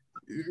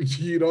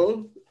you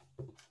know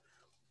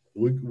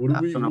what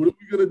are we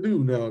gonna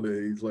do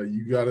nowadays? Like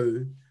you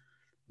gotta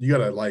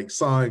like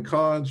sign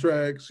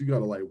contracts, you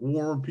gotta like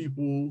warn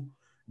people,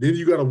 then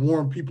you gotta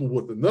warn people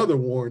with another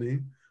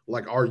warning,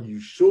 like are you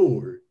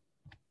sure?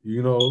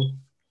 You know,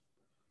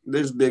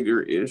 there's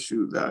bigger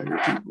issues out here,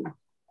 people.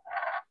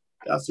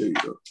 I feel you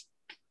though.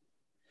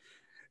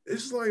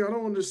 It's like I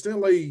don't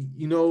understand, like,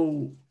 you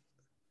know,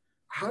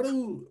 how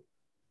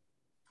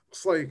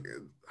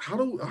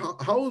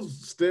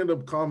is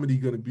stand-up comedy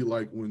gonna be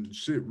like when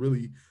shit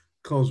really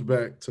comes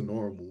back to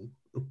normal?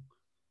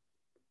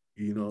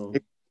 You know?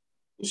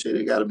 Shit,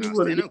 it gotta be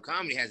what it is. Stand-up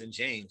comedy hasn't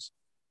changed.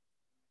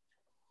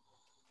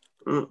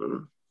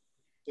 Look,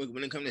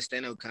 when it comes to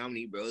stand-up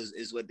comedy, bro,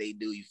 is what they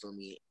do, you feel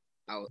me,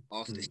 out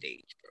off the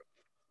stage,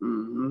 bro.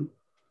 Mm-hmm.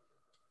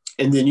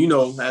 And then, you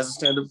know, as a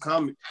stand-up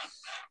comic,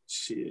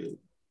 shit,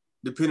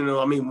 depending on,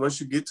 I mean, once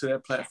you get to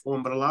that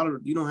platform, but a lot of,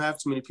 you don't have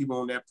too many people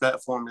on that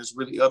platform that's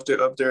really up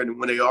there. And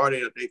when they are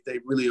there, they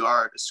really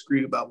are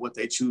discreet about what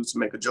they choose to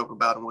make a joke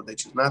about and what they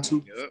choose not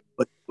to. Yep.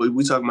 But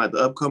we talking about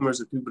the upcomers,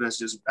 the people that's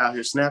just out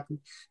here snapping,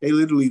 they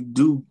literally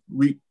do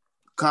reap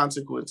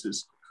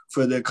consequences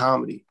for their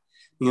comedy.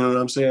 You know what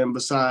I'm saying?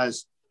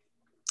 Besides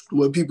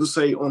what people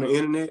say on the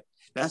internet,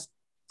 that's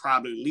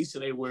probably the least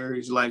of their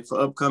worries, like for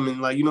upcoming,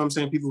 like, you know what I'm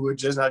saying, people who are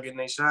just not getting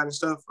their shine and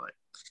stuff. Like,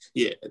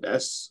 yeah,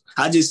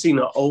 I just seen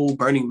an old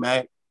Bernie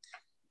Mac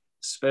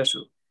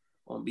special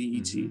on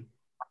BET,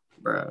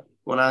 bro.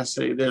 When I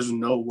say there's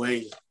no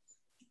way,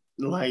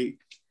 like,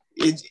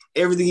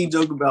 everything he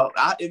joked about,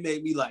 it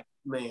made me like,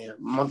 man,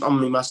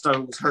 my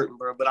stomach was hurting,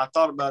 bro. But I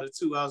thought about it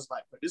too. I was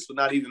like, this would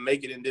not even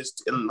make it in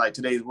like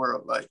today's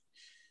world, like,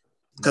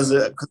 because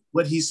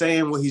what he's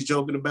saying, what he's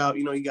joking about,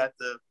 you know, he got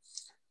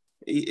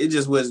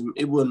it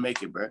wouldn't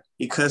make it, bro.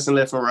 He cussing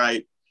left and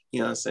right. You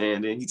know what I'm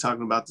saying? Then he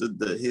talking about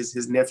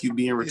his nephew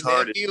being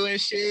retarded. His nephew and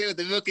shit with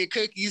the milk and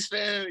cookies,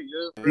 fam.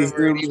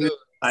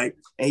 Like,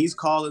 and he's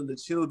calling the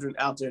children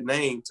out their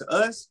name. To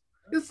us,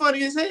 it's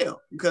funny as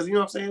hell because, you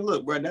know what I'm saying?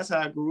 Look, bro, that's how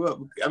I grew up.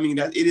 I mean,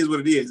 it is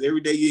what it is.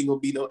 Every day you ain't gonna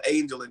be no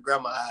angel in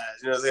grandma's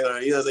eyes. You know what I'm saying? Or,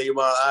 you know what I'm saying? Your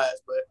mom's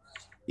eyes. But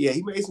yeah,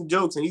 he made some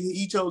jokes and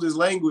he chose his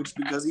language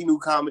because he knew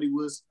comedy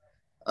was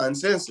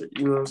uncensored.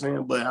 You know what I'm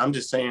saying? But I'm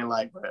just saying,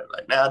 like, bro,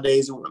 like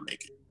nowadays it wouldn't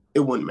make it. It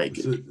wouldn't make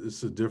it.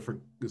 It's a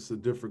different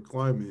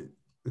climate.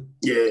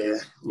 Yeah.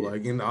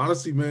 Like, and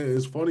honestly, man,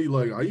 it's funny.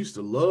 Like, I used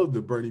to love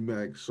the Bernie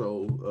Mac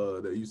show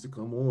that used to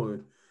come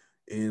on,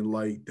 and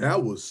like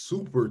that was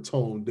super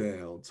toned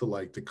down to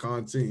like the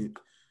content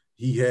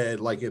he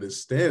had like at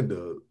his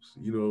stand-ups,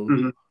 you know.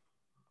 Mm-hmm.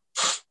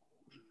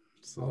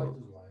 So, I like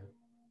his wife.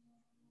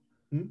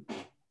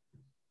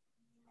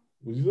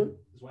 What'd you say?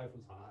 His wife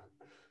was hot.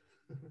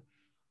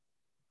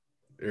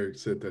 Eric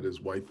said that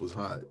his wife was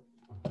hot.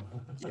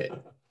 Yeah.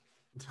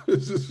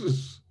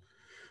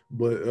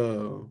 But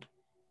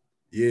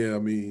yeah, I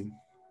mean,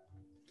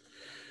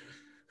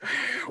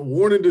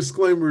 warning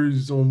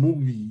disclaimers on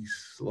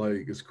movies,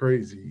 like it's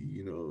crazy,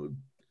 you know.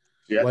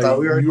 Yeah, I like thought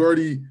we already. you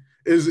already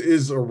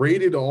is a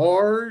rated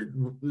R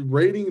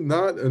rating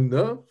not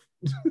enough?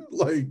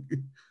 Like,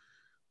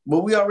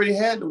 But we already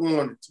had the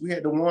warnings. We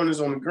had the warnings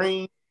on the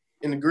green,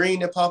 in the green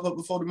that pop up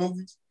before the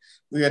movies.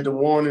 We had the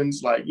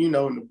warnings, like, you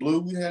know, in the blue,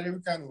 we had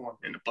every kind of warning.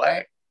 In the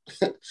black,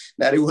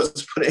 now they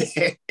was put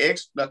an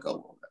extra color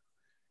on that.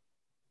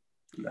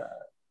 Nah.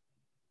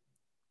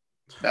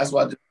 That's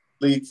why I just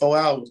leave 4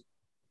 hours.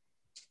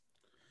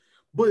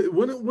 but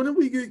when are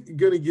we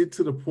gonna get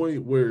to the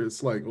point where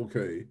it's like,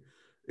 okay,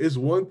 it's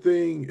one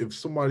thing if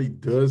somebody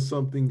does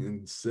something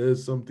and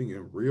says something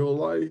in real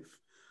life,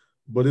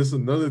 but it's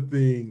another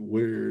thing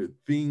where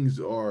things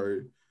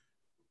are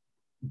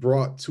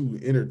brought to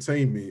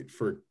entertainment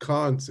for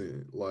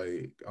content.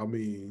 Like, I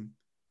mean,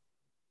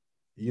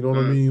 you know what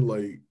I mean?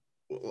 Like,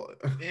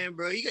 man,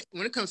 bro,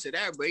 when it comes to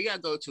that, bro, you gotta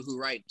go to who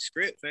write the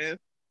script, fam.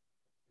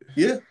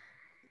 Yeah.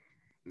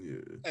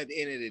 At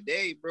the end of the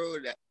day, bro,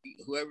 that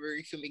whoever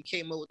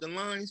came up with the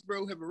lines,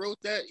 bro, whoever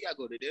wrote that, you gotta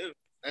go to them.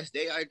 That's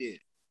their idea.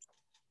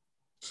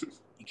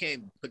 You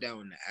can't put that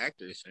on the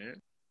actors,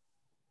 man.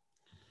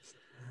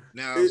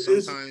 Now,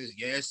 sometimes,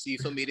 yes, you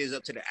feel me, it is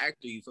up to the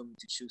actor, you feel me,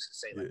 to choose to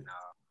say, like, nah,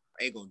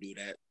 I ain't gonna do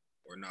that,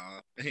 or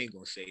nah, I ain't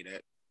gonna say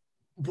that.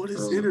 But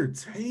it's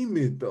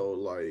entertainment, though.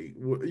 Like,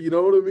 you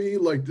know what I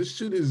mean? Like, this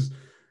shit is,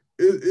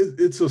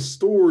 it's a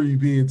story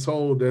being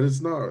told that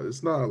it's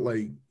not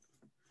like,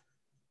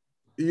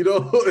 you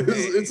know,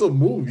 it's a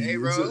movie. Hey,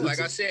 bro, I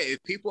said,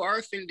 if people are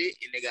offended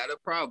and they got a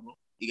problem,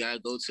 you gotta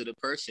go to the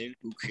person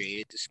who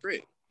created the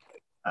script.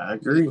 I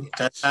agree.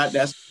 That's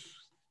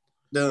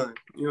done.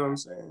 You know what I'm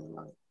saying?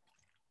 Like,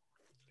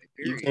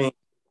 you can't.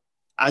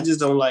 I just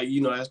don't like, you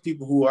know, as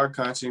people who are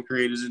content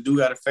creators and do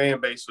got a fan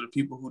base for the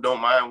people who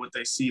don't mind what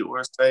they see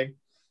or say,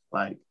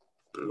 like,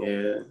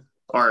 yeah,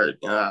 or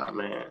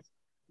man,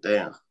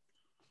 damn.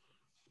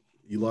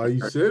 Eli,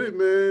 you said it,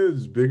 man.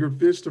 There's bigger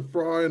fish to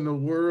fry in the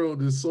world.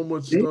 There's so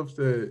much stuff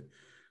that,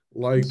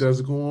 like,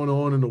 that's going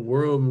on in the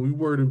world, and we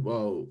worried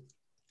about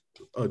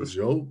a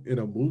joke in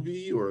a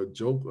movie or a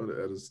joke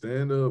at a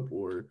stand-up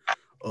or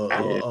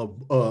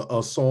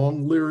a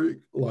song lyric,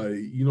 like,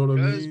 you know what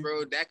I mean?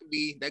 Bro, that can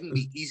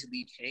be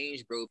easily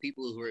changed, bro.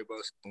 People who worry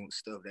about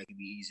stuff that can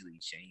be easily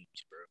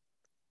changed,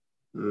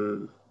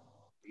 bro.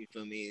 You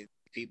feel me?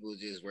 People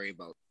just worry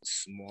about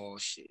small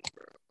shit,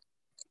 bro.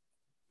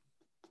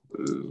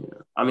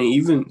 I mean,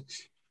 even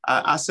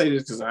I say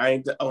this because I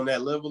ain't on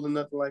that level or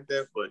nothing like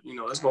that, but you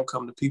know, it's gonna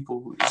come to people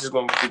who it's just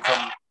gonna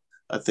become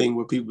a thing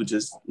where people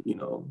just, you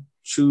know,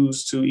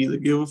 choose to either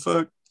give a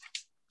fuck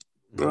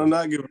or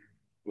not give a fuck.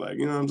 Like,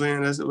 you know what I'm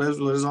saying? That's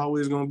what it's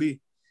always gonna be.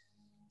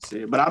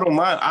 Shit, but I don't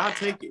mind. I'll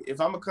take it if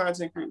I'm a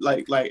content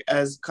like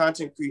as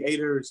content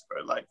creators,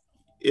 or like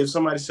if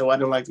somebody said, well, I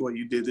didn't like the way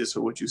you did this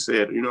or what you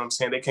said, you know what I'm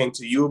saying? They came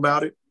to you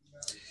about it.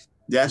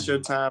 That's your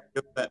time,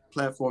 that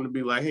platform to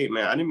be like, hey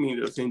man, I didn't mean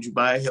to offend you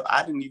by it.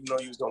 I didn't even know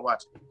you was gonna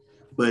watch it.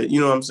 But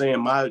you know what I'm saying?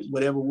 My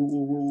whatever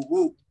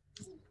woo,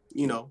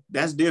 you know,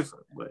 that's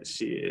different. But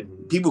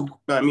shit,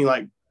 people, I mean,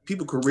 like,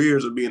 people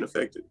careers are being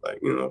affected. Like,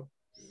 you know,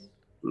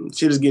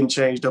 shit is getting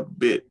changed up a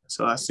bit.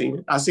 So I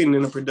seen it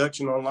in the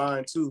production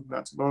online too,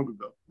 not too long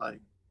ago.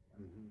 Like,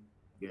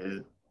 yeah,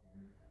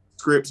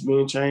 scripts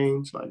being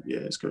changed. Like, yeah,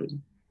 it's crazy.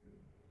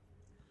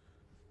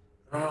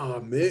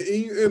 Oh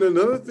man, and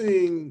another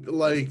thing,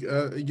 like,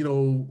 you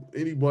know,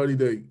 anybody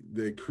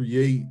that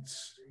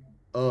creates,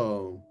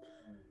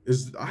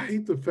 is, I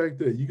hate the fact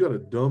that you gotta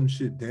dumb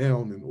shit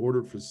down in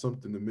order for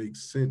something to make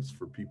sense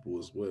for people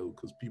as well,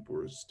 because people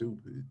are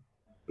stupid.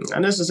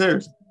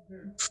 Unnecessary.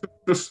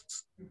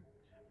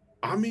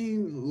 I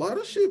mean, a lot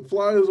of shit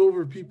flies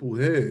over people's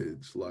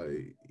heads,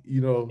 like,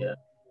 you know,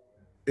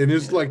 and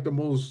it's like the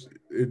most.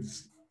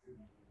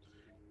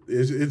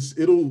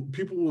 It'll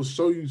people will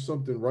show you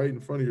something right in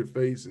front of your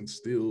face and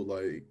still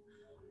like,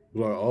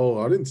 oh,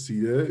 I didn't see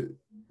that.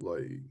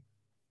 Like,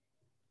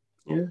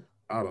 yeah,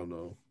 I don't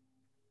know.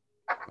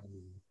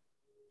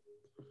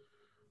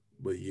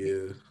 But yeah.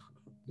 You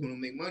want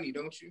to make money,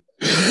 don't you?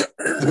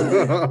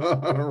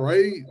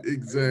 Right?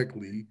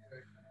 Exactly.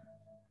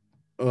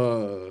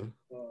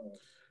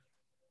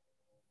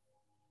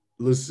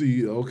 Let's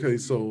see. Okay,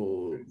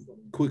 so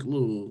quick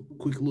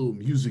little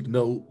music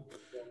note.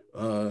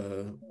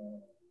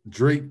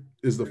 Drake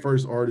is the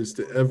first artist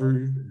to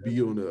ever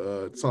be on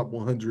the top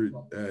 100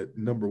 at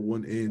number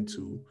 1 and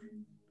 2.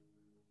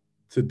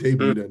 To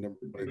debut at number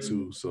 1 and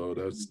 2. So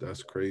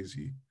that's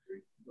crazy.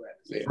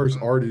 First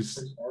artist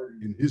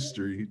in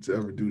history to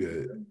ever do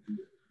that.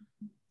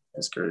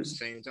 That's crazy.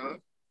 Same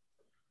time.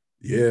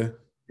 Yeah.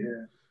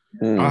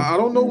 I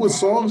don't know what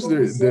songs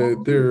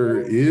that there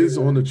is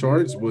on the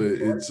charts, but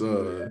it's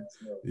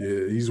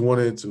yeah, he's 1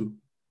 and 2.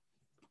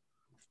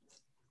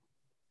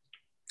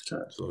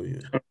 So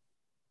yeah,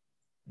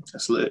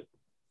 that's lit.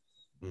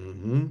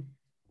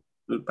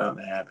 What's bound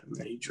to happen,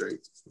 man?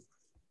 Drake.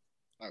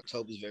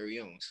 October's very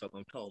own. That's what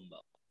I'm talking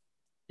about.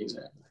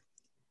 Exactly.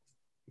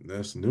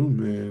 That's new,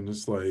 man.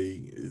 It's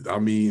like, I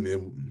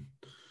mean,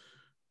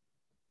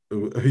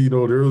 You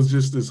know, there was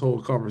just this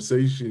whole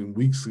conversation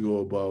weeks ago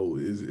about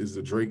is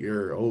the Drake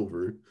era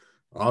over?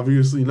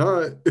 Obviously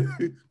not.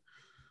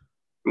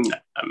 Nah,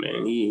 I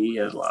mean, he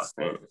has a lot of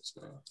fans.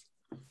 Man.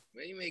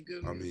 Man, he made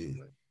good I music. mean,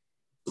 Man.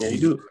 Yeah, he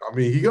do. I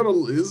mean, he got a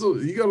long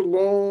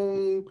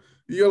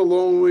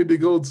way to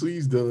go till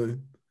he's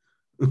done.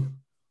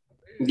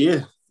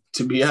 Yeah,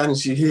 to be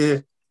honest,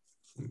 yeah.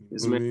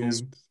 This I man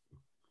is mean,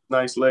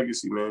 nice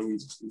legacy, man.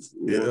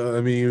 yeah,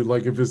 I mean,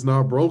 like if it's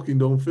not broken,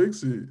 don't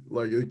fix it.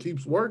 Like it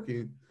keeps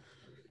working.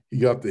 He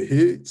got the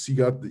hits. He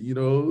got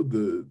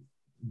the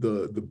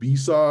the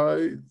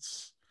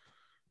B-sides.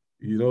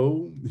 You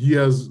know, he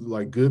has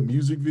like good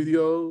music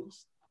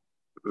videos.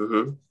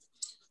 Mm-hmm.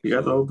 He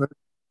got the whole.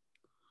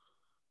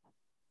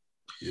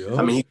 Yeah.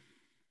 I mean,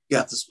 he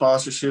got the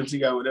sponsorships. He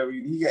got whatever.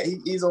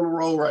 He's on the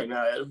roll right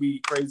now. It'll be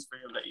crazy for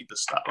him to either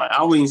stop. Like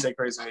I wouldn't say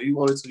crazy. He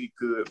wanted to, he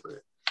could,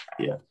 but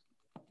yeah.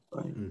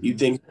 Like, You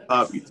think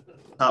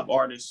top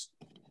artist?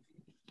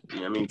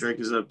 Yeah, I mean Drake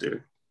is up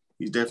there.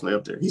 He's definitely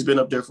up there. He's been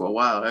up there for a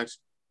while,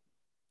 actually.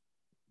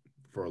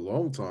 For a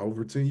long time,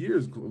 over 10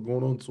 years,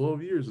 going on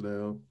 12 years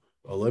now.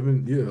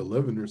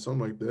 11 or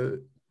something like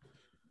that.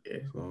 Yeah.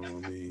 So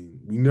I mean,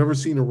 we never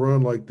seen a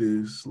run like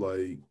this,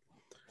 like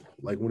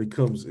when it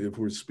comes, if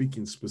we're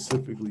speaking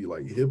specifically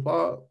like hip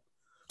hop,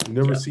 we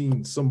never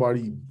seen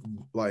somebody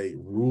like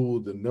rule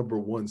the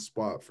 #1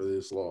 spot for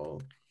this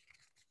long.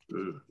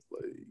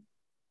 Like,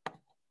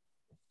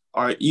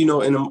 all right, in a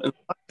lot of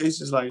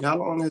cases, like how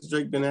long has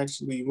Drake been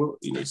actually? Well,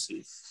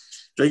 see,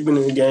 Drake been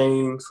in the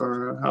game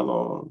for how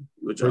long?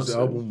 First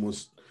album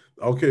was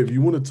okay. If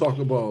you want to talk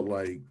about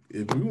like,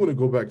 if we want to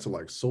go back to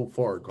like So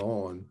Far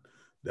Gone,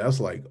 that's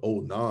like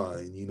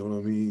 09, you know what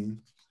I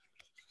mean?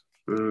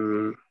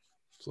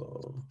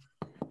 So,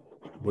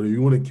 but if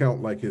you want to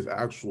count like his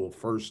actual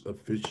first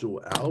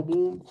official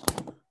album,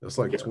 that's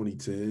like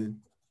 2010.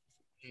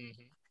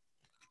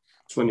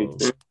 2010.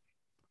 So,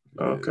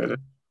 yeah. Okay.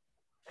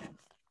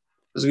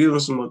 Let's give him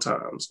some more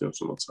time.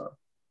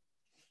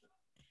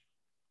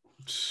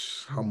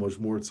 How much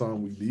more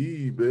time we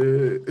need,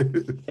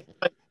 man?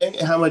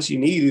 How much you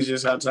need is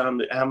just how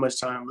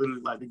much time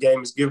literally like the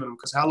game is giving him.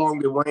 Because how long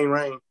did Wayne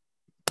reign?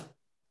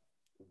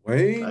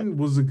 Wayne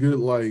was a good,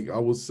 like, I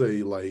would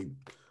say, like,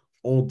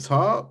 on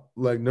top,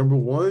 like,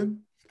 #1,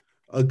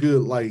 a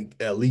good, like,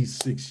 at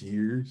least 6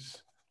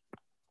 years.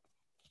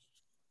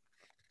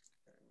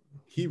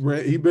 He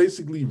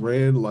basically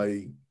ran,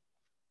 like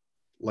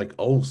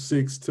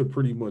 06 to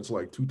pretty much,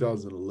 like,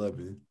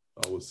 2011,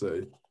 I would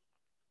say.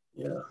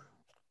 Yeah.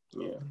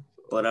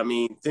 But, I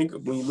mean,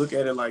 when you look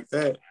at it like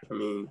that, I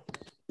mean,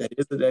 that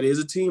is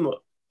a team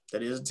up.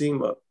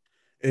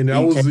 And that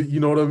was, you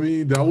know what I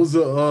mean? That was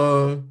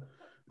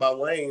by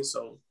Wayne,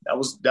 so that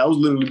was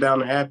literally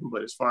bound to happen.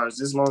 But as far as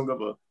this long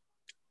of a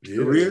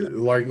career,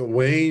 like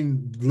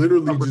Wayne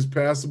literally just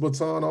passed the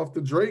baton off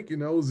to Drake,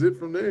 and that was it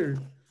from there.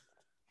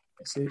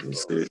 That's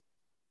it.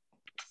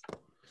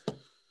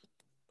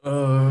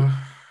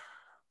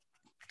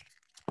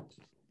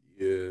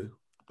 Yeah.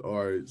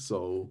 All right.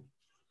 So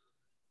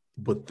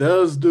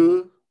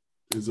Bethesda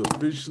is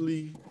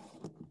officially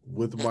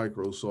with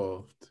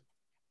Microsoft.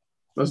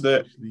 What's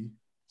that? Officially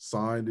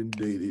signed and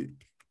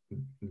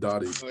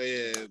dotted. Oh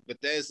yeah,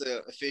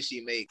 Bethesda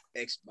officially make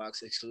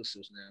Xbox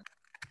exclusives now.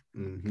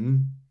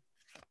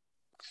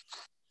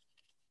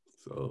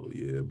 So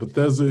yeah,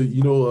 Bethesda,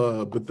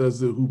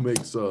 Bethesda who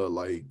makes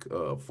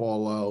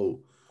Fallout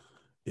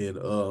and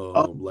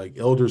like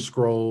Elder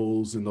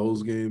Scrolls and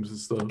those games and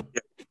stuff.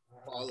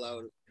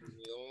 Fallout.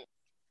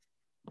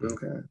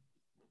 Okay.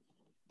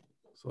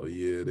 So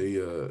yeah,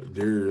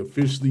 they're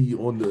officially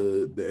on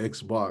the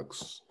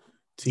Xbox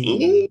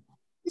team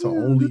to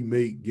only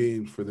make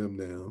games for them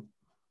now.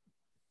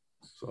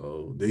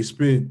 So they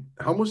spent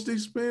how much they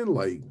spend?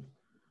 Like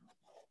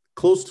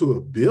close to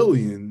 $1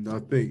 billion, I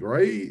think,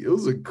 right? It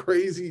was a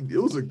crazy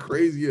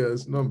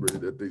ass number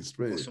that they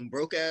spent. Some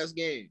broke ass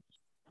games.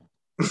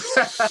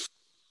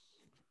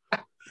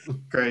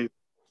 Crazy.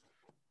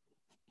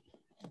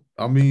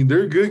 I mean,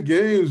 they're good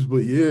games,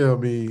 but yeah, I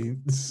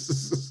mean,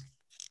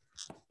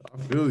 I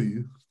feel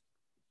you.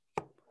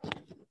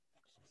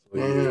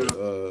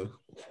 So,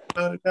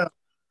 yeah,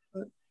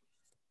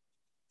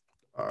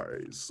 all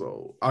right,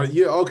 so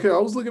okay. I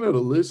was looking at a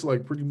list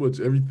like pretty much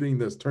everything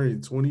that's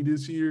turning 20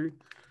 this year,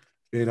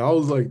 and I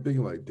was like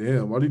thinking like,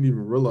 damn, I didn't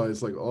even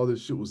realize like all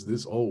this shit was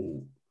this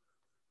old.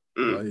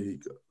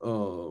 Like,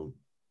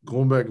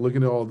 going back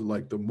looking at all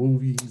the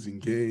movies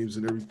and games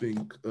and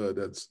everything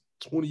that's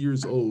 20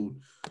 years old,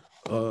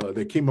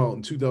 that came out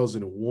in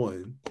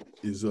 2001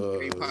 is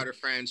Harry Potter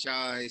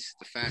franchise,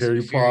 the Fast Harry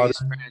and Furious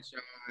Potter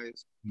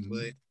franchise.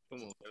 But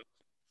come on, bro.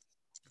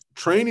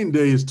 Training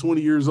Day is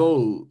 20 years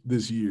old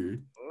this year.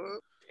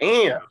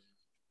 Damn.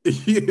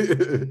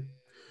 Yeah.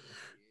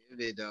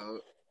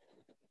 Dog.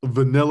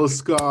 Vanilla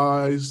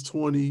Skies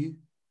 20.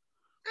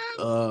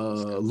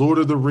 Lord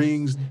of the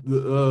Rings,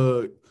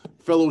 the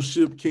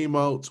Fellowship came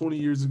out 20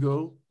 years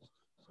ago.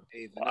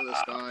 Hey, Vanilla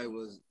Sky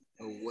was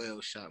a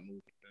well shot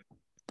movie.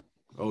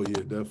 Oh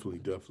yeah,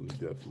 definitely.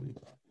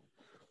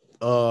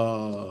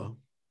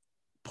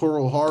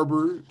 Pearl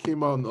Harbor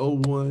came out in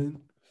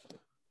 01.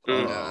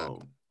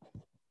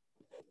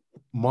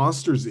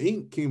 Monsters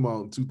Inc. came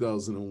out in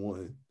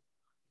 2001.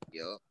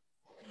 Yep.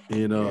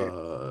 And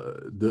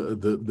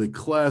the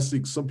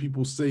classic, some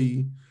people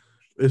say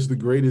it's the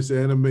greatest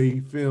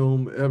anime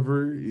film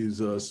ever,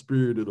 is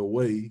Spirited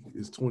Away.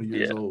 Is 20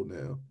 years old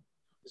now.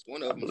 It's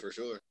one of them for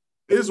sure.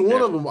 It's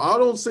one of them. I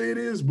don't say it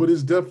is, but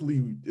it's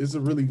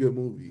a really good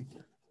movie.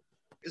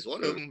 It's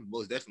one of them,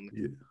 most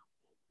definitely. Yeah.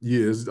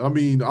 Yes, I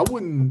mean, I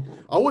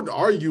wouldn't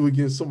argue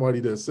against somebody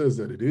that says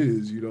that it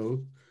is, you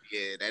know.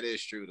 Yeah, that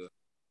is true though.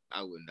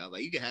 I wouldn't. I was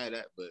like, you can have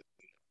that, but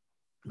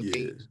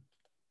yeah.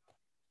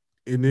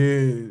 And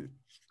then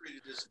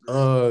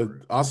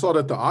I saw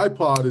that the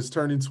iPod is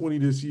turning 20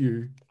 this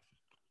year.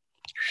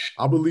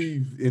 I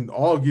believe in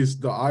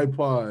August the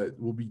iPod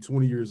will be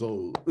 20 years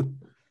old.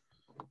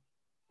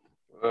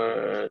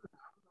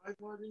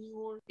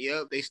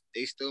 Yep,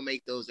 they still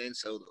make those and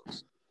sell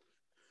those.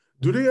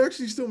 Do they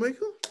actually still make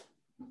them?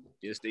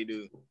 Yes, they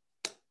do.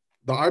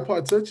 The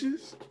iPod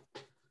Touches?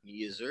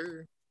 Yes,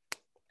 sir.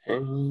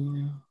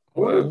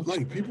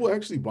 Like people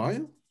actually buy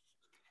them?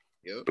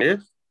 Yep. Yeah.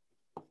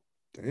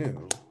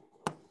 Damn.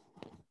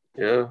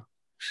 Yeah.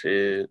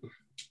 Shit.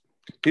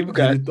 People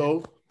Get got it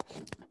though.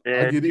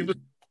 Yeah, I get people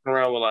it.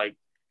 around with like,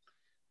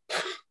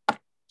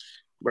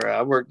 bro.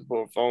 I worked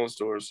for a phone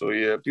store, so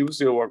yeah, people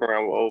still walk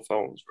around with old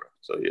phones, bro.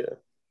 So yeah.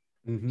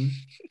 Mm-hmm.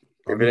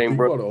 If it ain't think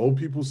broke, about it, old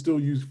people still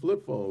use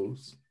flip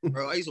phones.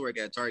 Bro, I used to work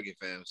at Target,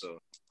 fam, so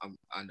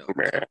I know.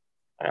 man,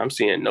 I'm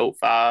seeing Note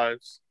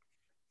 5s.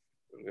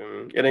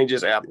 It ain't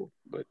just Apple,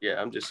 but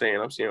yeah, I'm just saying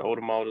I'm seeing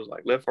older models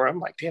like left or right. I'm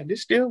like, damn,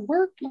 this still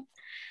work?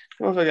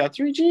 I got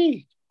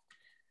 3G.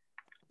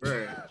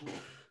 Bro,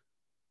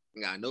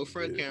 got no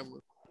front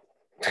camera.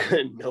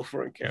 No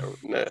front camera.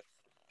 Nah.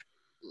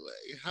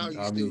 Like, how are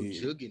you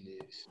still jugging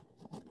this?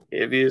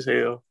 Heavy as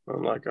hell.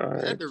 I'm like, all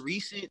right. Is that the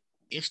recent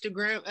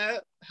Instagram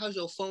app? How's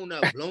your phone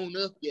not blown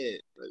up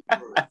yet? Like,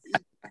 bro,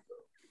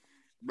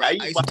 I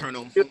used to turn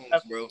on phones,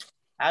 bro.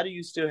 How do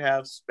you still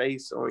have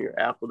space on your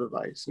Apple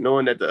device,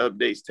 knowing that the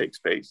updates take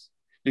space?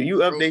 Do you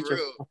update your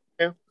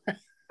phone?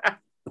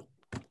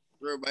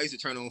 Bro, I used to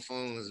turn on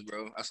phones,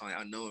 bro. That's like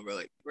I know, bro.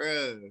 Like,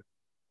 bro,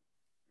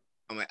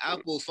 I'm like,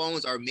 Apple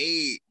phones are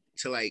made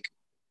to like,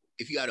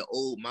 if you got an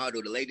old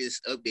model, the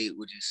latest update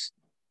would just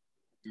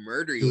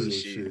murder your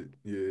shit.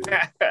 Yeah.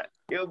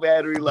 Your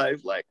battery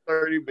life like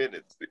 30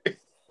 minutes.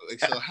 Like,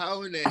 so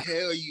how in the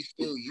hell are you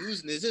still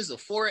using this? This is a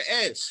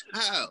 4S.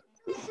 How?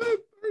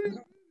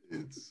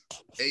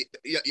 Hey,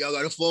 y'all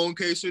got a phone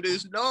case for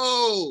this?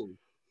 No.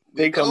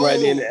 They come right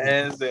in and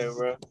ask that,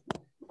 bro.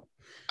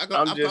 I'm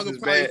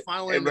probably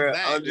find one in the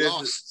back,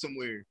 lost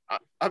somewhere.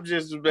 I'm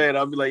just as bad.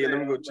 I'll be like, yeah, let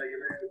me go check.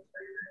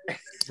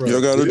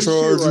 Y'all got a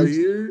charger right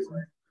here.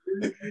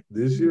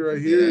 This year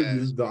right here,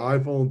 this, the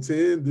iPhone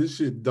 10, this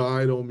shit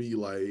died on me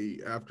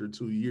like after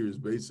 2 years,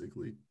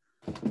 basically.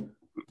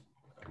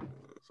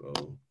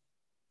 So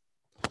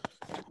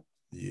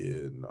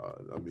yeah, nah,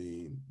 I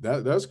mean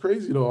that's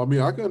crazy though. I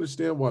mean, I can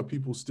understand why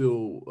people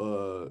still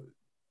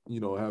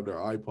have their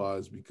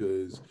iPods,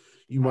 because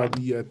you might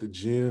be at the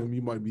gym,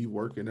 you might be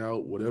working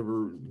out,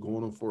 whatever,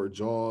 going on for a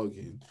jog,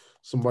 and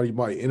somebody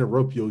might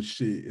interrupt your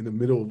shit in the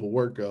middle of a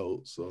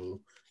workout.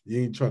 So you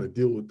ain't trying to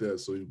deal with that.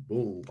 So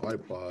boom,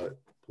 iPod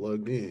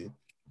plugged in.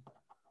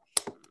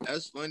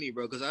 That's funny,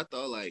 bro, because I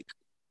thought like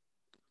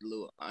the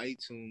little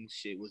iTunes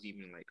shit was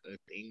even like a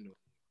thing.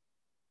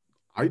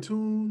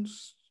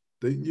 iTunes?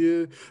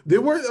 They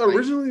weren't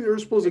originally. They were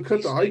supposed to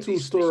cut the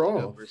iTunes store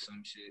off or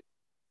some shit.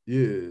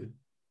 Yeah,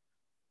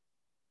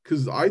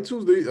 because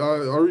iTunes,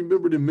 I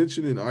remember them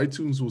mentioning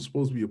iTunes was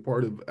supposed to be a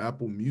part of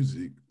Apple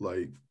Music.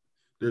 Like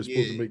they're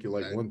supposed to make it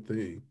like one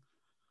thing.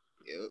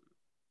 Yep.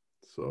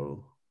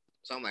 So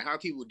I'm like, how are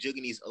people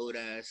jugging these old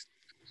ass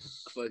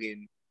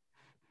fucking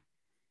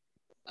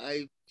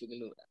Apple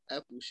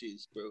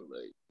shits, bro?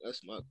 Like,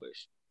 that's my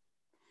question.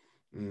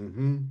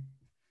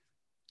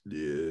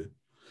 Yeah.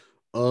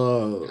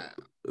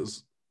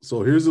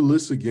 So here's a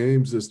list of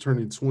games that's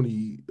turning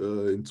 20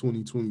 in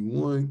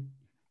 2021.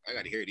 I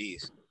gotta hear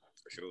these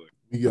for sure.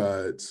 We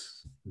got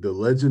The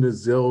Legend of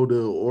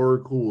Zelda: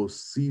 Oracle of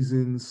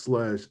Seasons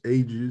 /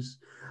 Ages.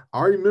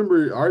 I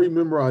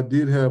remember I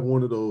did have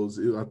one of those.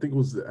 I think it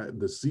was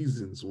the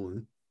Seasons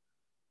one.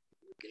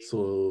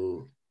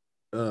 So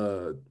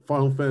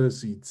Final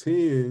Fantasy X,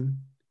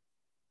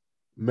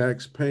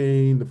 Max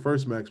Payne, the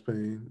first Max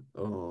Payne,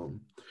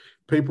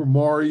 Paper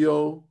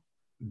Mario,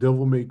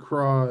 Devil May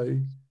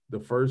Cry, the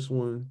first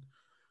one,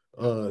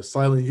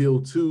 Silent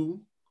Hill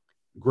 2,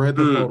 Grand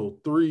Theft Auto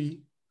 3,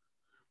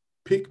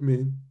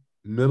 Pikmin,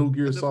 Metal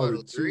Gear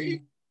Solid 2.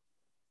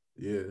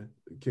 Yeah,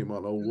 it came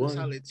out 01.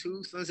 Solid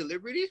 2, Sons of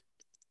Liberty?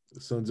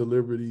 Sons of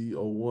Liberty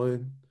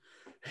 01.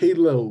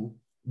 Halo,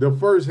 the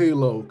first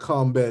Halo,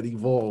 Combat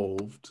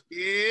Evolved.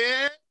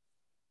 Yeah.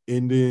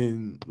 And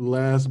then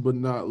last but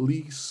not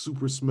least,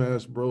 Super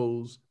Smash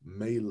Bros.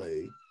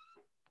 Melee.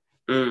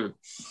 So,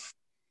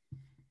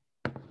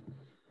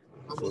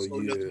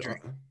 yeah,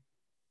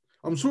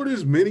 I'm sure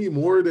there's many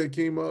more that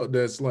came out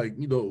that's like,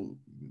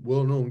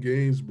 well-known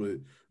games, but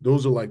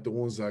those are like the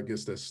ones I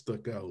guess that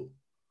stuck out.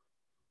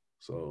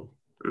 So,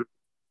 oh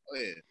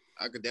yeah,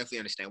 I could definitely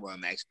understand why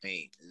Max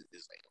Payne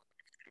is like.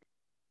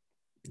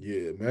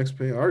 yeah, Max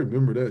Payne. I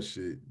remember that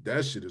shit.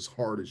 That shit is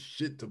hard as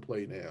shit to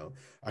play now.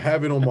 I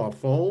have it on my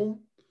phone,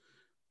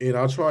 and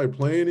I tried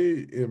playing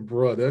it, and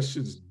bruh, that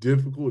shit's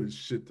difficult as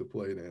shit to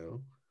play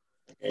now.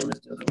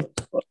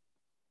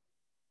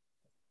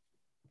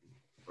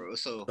 Bro,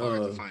 it's so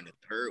hard to find a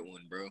third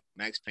one, bro.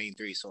 Max Payne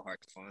 3 is so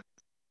hard to find.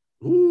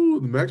 Ooh,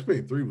 the Max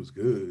Payne 3 was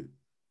good.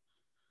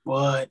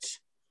 What?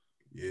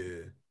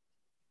 Yeah.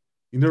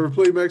 You never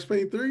played Max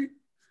Payne 3?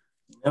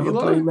 Never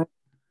played Max.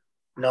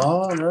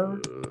 No.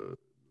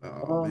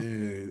 Oh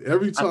man.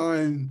 Every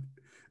time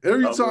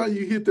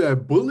you hit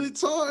that bullet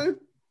time.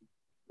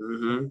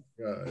 Mm-hmm.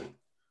 God.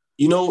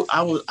 You know,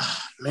 I was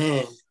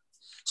man.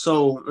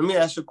 So let me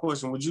ask you a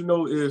question. Would you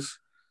know if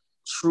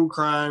True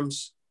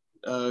Crimes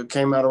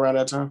came out around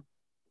that time?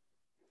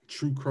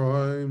 True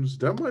Crimes.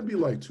 That might be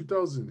like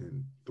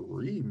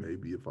 2003,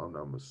 maybe, if I'm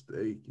not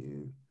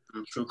mistaken.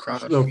 True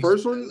Crimes. The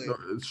first one,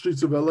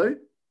 Streets of LA?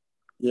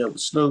 Yeah, with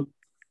Snoop.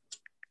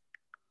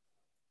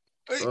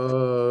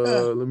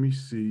 Let me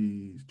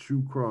see.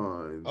 True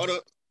Crimes. Hold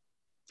up.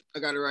 I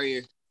got it right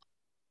here.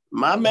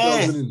 My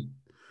man.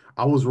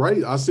 I was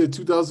right. I said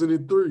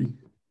 2003.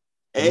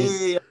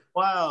 Hey,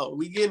 wow.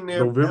 We getting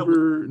there.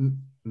 November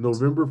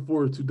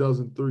 4th,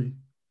 2003.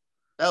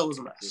 That was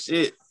my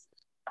shit.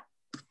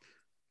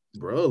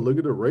 Bro, look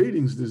at the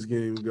ratings this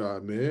game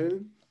got,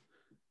 man.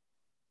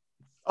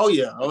 Oh,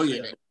 yeah.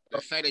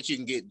 The fact that you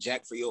can get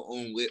jacked for your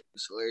own whip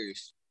is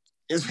hilarious.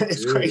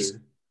 It's crazy.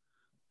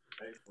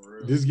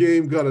 This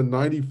game got a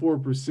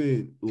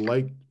 94%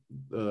 like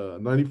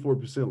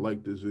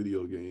this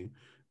video game.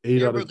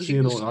 8 out of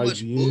 10 on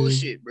IGN.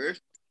 Bullshit, bro.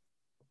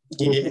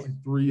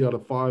 4.3 out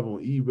of 5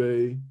 on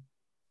eBay.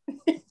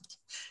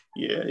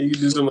 Yeah, you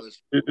can do some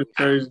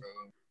crazy.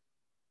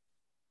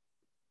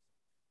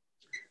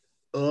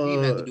 You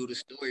didn't have to do the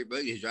story, bro.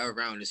 You just drive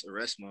around and just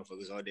arrest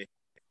motherfuckers all day.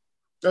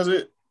 That's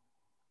it.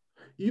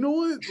 You know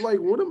what? Like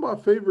one of my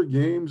favorite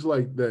games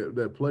like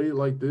that played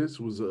like this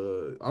was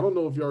I don't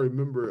know if y'all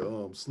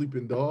remember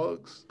Sleeping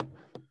Dogs.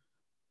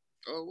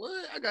 Oh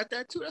what? I got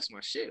that too. That's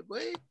my shit,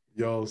 boy.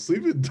 Yo,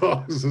 Sleeping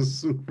Dogs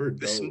is super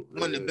dope.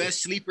 One of the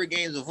best sleeper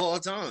games of all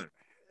time.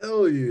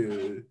 Hell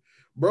yeah.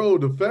 Bro,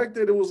 the fact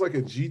that it was like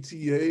a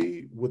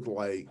GTA with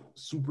like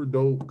super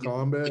dope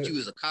combat. But you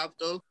was a cop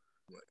though?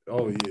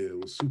 Oh yeah, it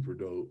was super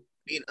dope.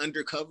 Being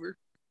undercover.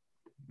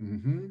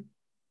 Mm-hmm.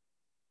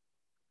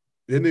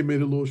 Then they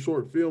made a little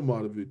short film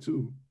out of it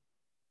too.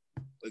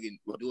 Like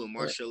doing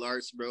martial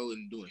arts, bro,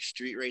 and doing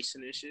street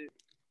racing and shit.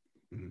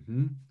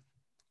 Mm-hmm.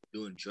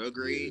 Doing drug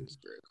raids,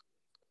 bro.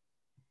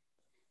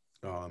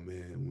 Oh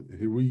man,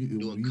 here we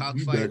back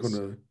fights.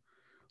 on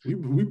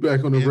we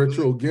back on the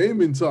retro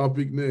gaming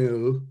topic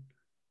now.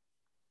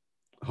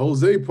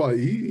 Jose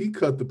probably he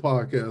cut the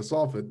podcast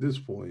off at this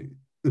point.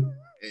 Yeah,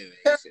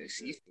 man,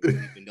 he's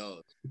Sleeping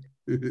Dogs.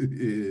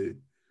 Yeah.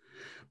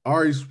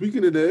 All right,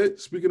 speaking of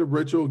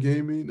retro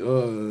gaming,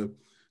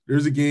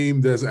 there's a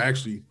game that's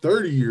actually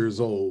 30 years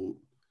old.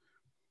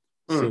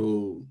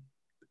 So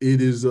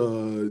it is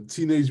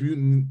Teenage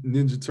Mutant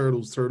Ninja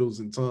Turtles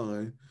in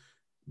Time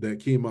that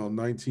came out in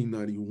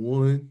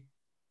 1991.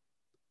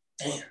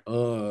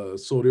 Damn.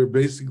 So they're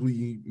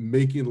basically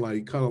making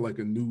like kind of like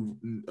a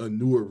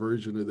newer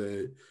version of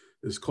that.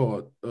 It's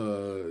called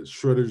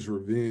Shredder's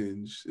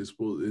Revenge.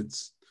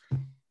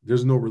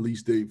 There's no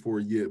release date for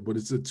it yet, but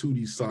it's a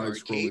 2D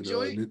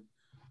side-scrolling.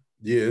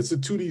 Yeah, it's a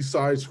 2D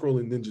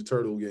side-scrolling Ninja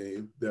Turtle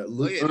game that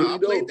looks. Oh yeah, I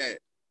played that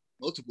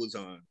multiple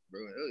times, bro.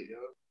 Hell yeah.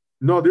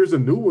 No, there's a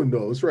new one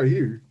though. It's right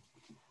here.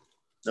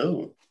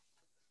 Oh.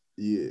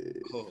 Yeah.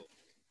 Oh.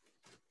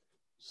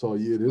 So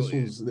yeah,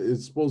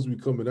 it's supposed to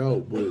be coming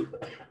out, but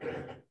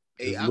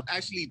hey, I've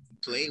actually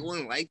played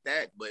one like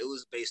that, but it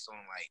was based on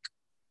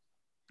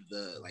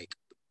the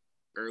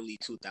early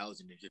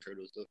 2000 Ninja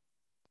Turtles stuff.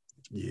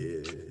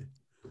 Yeah.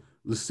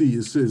 Let's see.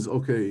 It says,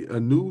 okay, a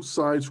new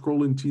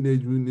side-scrolling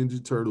Teenage Mutant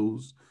Ninja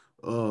Turtles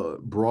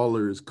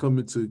brawler is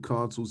coming to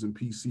consoles and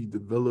PC,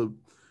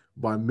 developed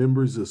by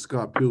members of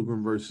Scott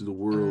Pilgrim vs. the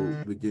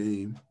World, the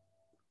game.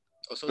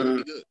 Oh, so it'll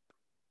be good.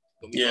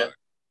 Yeah.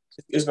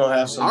 It's gonna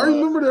have some. I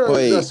remember that.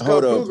 Wait, that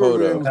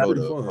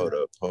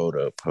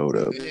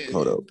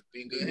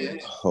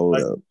hold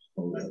up.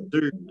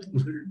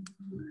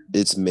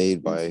 It's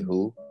made by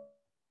who?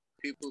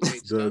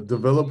 The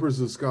developers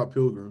of Scott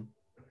Pilgrim.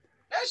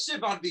 That shit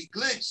about to be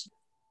glitched.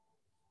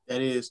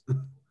 That is.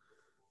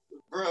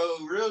 Bro,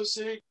 real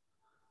shit.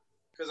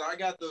 Because I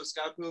got the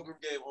Scott Pilgrim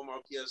game on my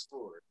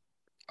PS4.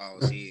 Oh,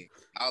 see,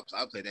 I'll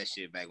play that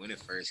shit back when it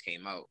first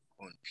came out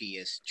on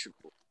PS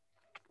Triple.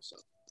 So,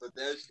 but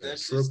that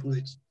shit's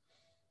glitched.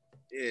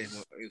 Yeah,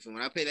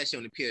 when I play that shit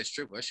on the PS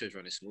Triple, that shit's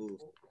running smooth.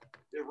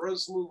 It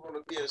runs smooth on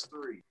the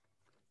PS3.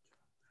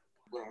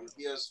 But on the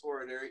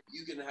PS4, there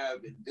you can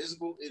have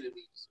invisible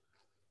enemies.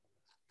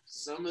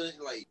 Some of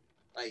it,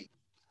 like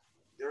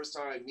there was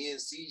time me and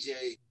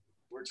CJ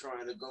were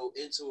trying to go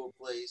into a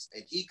place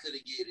and he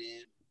couldn't get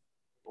in,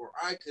 or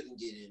I couldn't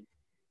get in.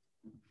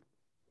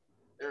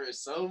 There are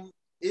some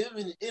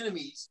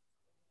enemies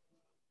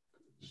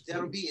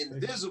that'll be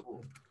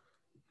invisible,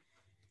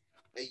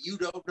 and you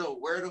don't know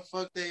where the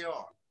fuck they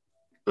are.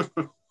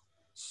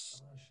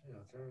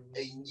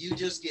 And you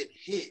just get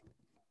hit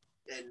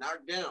and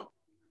knocked down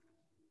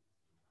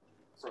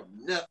from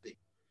nothing.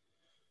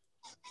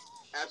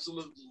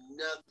 Absolutely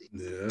nothing.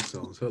 Yeah, that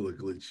sounds hella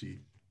glitchy.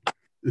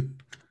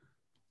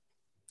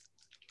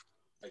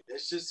 Like,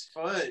 that's just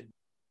fun,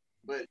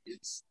 but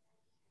it's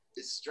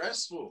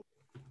stressful.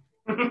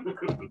 Like,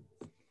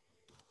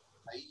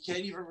 you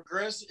can't even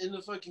progress in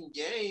the fucking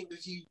game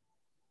if you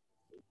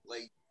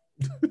like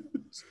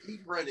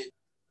speed run it.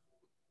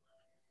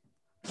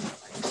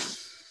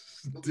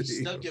 You'll be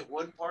stuck at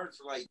one part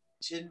for like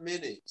 10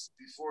 minutes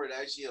before it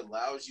actually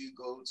allows you to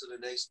go to the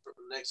next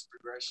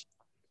progression.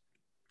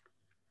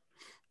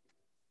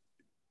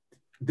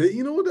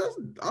 You know,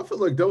 I feel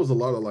like that was a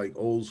lot of like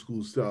old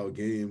school style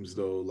games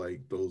though.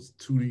 Like those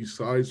 2D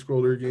side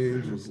scroller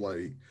games was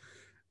like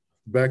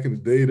back in the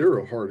day, they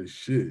were hard as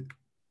shit.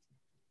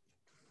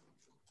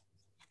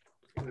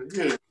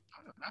 Yeah.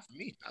 Not for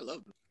me. I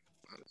love them.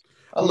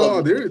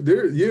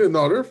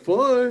 They're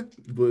fun,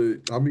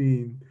 but I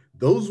mean,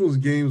 those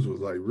games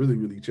was like really,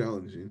 really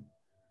challenging.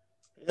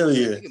 Hell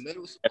yeah.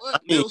 Metal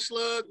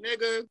Slug,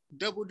 nigga,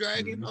 Double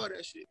Dragon, all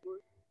that shit, boy.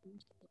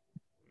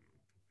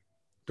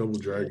 Double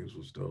Dragons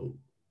was dope.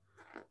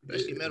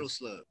 Especially Metal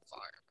Slug,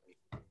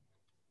 fire.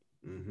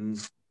 Mm-hmm.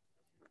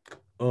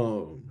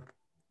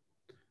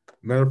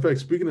 Matter of fact,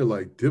 speaking of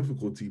like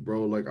difficulty,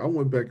 bro, like I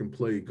went back and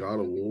played God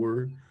of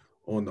War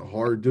on the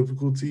hard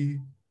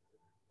difficulty.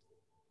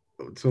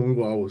 Tell me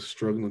why I was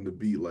struggling to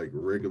beat like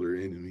regular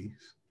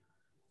enemies.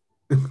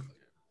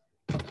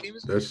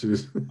 that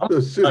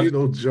shit ain't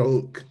no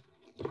joke.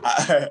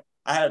 I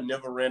had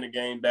never ran a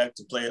game back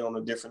to play it on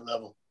a different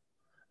level.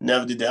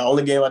 Never did that. The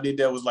only game I did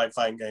that was like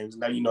fighting games.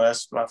 Now you know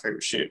that's my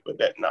favorite shit. But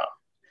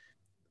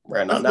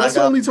right now, that's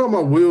the only time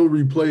I will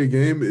replay a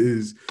game.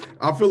 Is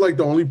I feel like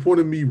the only point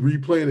of me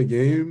replaying a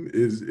game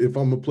is if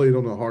I'm gonna play it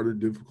on a harder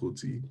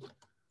difficulty.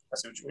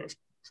 That's what you mean.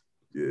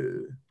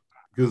 Yeah,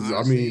 because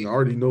I mean I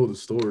already know the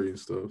story and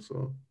stuff.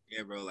 So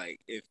yeah, bro. Like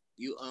if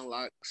you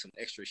unlock some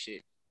extra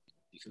shit,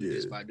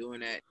 just by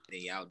doing that,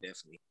 then y'all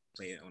definitely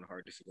play it on a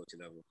hard difficulty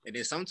level. And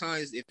then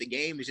sometimes if the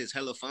game is just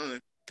hella fun,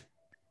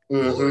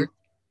 or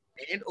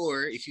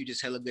if you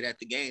just hella good at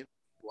the game,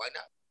 why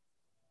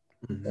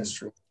not? Mm-hmm. That's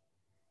true.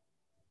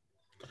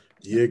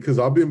 Yeah, because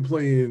I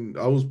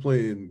was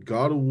playing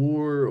God of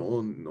War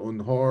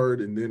on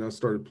hard, and then I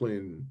started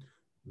playing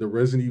the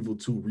Resident Evil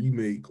 2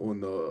 remake on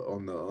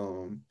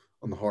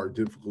the hard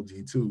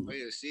difficulty too. Oh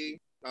yeah,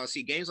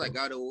 see games like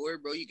God of War,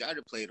 bro, you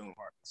gotta play it on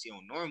hard. See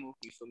on normal,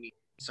 you feel me?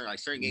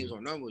 Certain games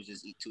on normal is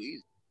just too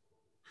easy.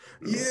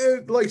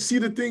 Yeah, like see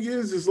the thing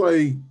is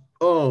like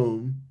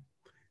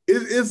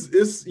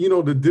it's you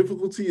know the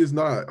difficulty is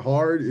not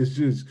hard. It's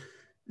just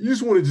you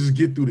just want to just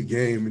get through the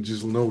game and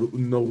just know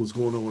what's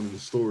going on in the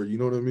story. You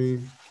know what I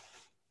mean?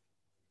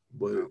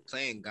 But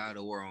playing God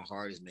of War on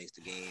hard makes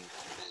the game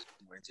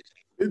more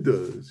entertaining. It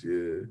does,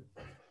 yeah.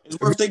 It's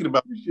worth thinking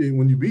about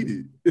when you beat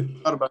it.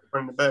 Thought about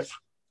bringing it back.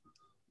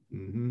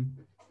 Mm-hmm.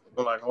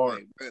 Like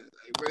hard. Bro,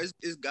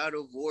 it's God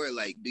of War.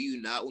 Like, do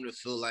you not want to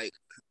feel like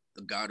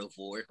a God of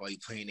War while you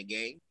playing the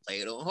game? Play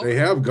it on hard. They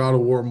have God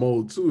of War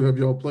mode too. Have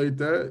y'all played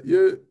that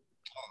yet?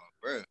 Oh,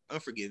 bro,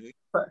 Unforgiven.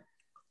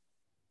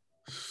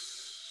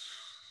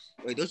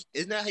 Wait,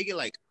 isn't that how you get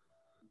like?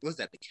 What's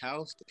that? The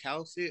cow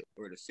fit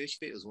or the fish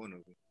fit? Was one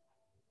of them.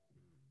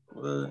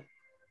 What?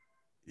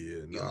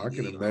 Yeah, I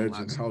can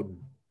imagine how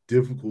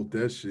difficult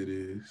that shit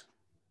is.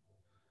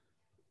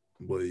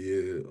 But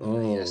yeah,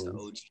 that's the OG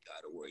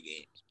God of War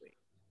games. But...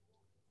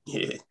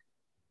 Yeah.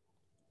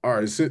 All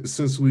right,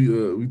 since we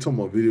talking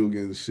about video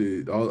games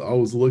shit, I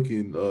was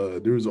looking.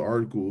 There was an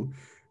article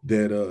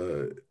that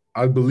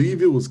I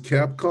believe it was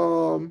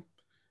Capcom.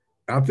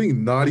 I think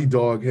Naughty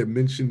Dog had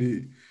mentioned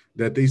it,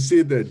 that they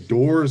said that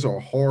doors are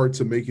hard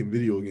to make in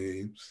video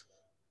games.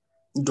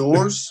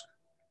 Doors?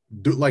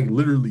 Like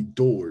literally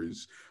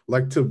doors.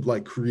 Like to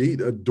like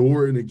create a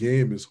door in a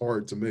game is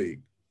hard to make.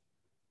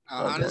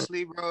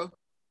 Honestly, bro,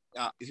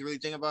 if you really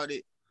think about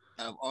it,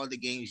 out of all the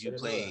games you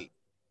played,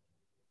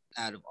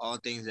 out of all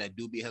things that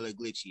do be hella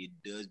glitchy, it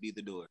does be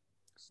the door.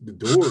 The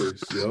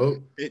doors, yo.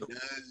 It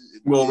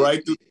does. Well,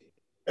 right through.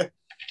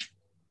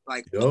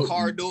 Like a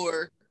car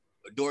door,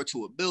 a door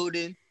to a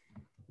building.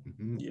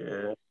 Mm-hmm.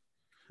 Yeah.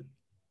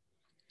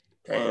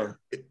 Damn.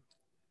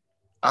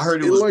 I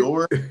heard it was like,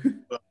 door.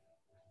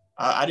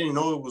 I didn't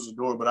know it was a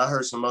door, but I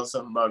heard some other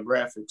stuff about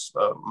graphics.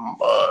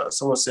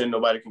 Someone said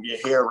nobody can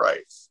get hair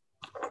right.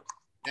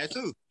 That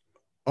too.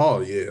 Oh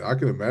yeah, I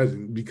can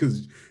imagine,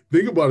 because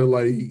think about it,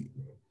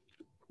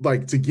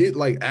 like to get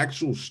like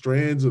actual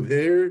strands of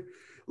hair,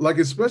 like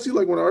especially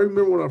like when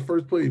I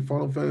first played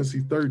Final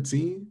Fantasy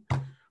 13,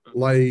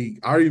 like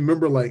I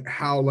remember like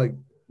how like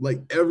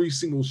every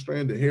single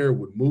strand of hair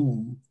would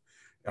move.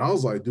 And I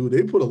was like, dude,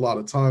 they put a lot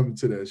of time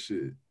into that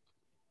shit.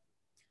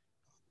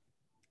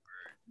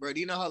 Bro, do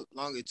you know how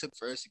long it took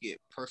for us to get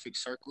perfect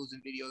circles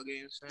in video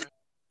games,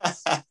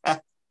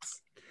 man?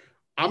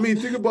 I mean,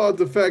 think about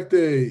the fact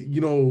that, you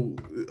know,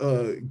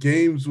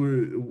 games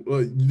were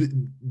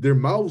their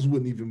mouths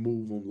wouldn't even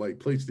move on like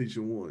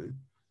PlayStation 1.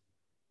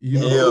 You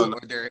know,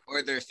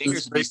 or their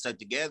fingers would be stuck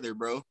together,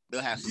 bro. They'll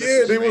have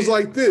they was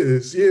like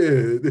this,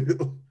 yeah.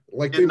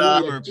 Like they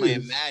I were remember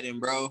playing Madden,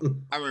 bro.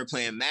 I remember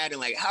playing Madden.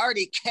 Like, how are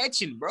they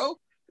catching, bro?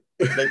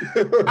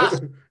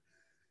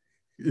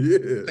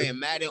 Yeah. Playing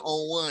Madden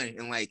 01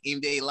 and like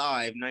NBA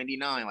Live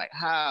 99. Like,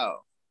 how?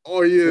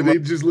 Oh yeah, they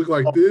just look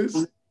like this.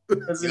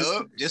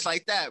 Yup, just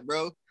like that,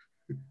 bro.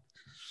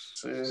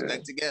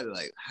 Stuck together,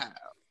 like how?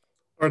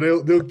 Or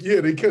they'll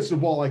they catch the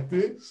ball like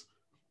this.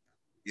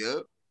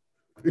 Yep.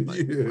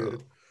 Like, yeah.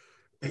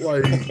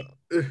 Like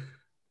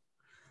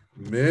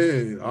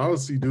man,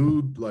 honestly,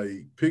 dude,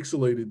 like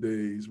pixelated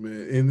days,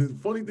 man. And the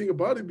funny thing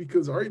about it,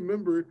 because I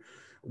remember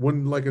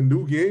when like a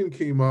new game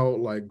came out,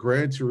 like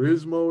Gran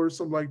Turismo or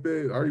something like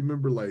that, I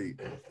remember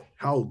like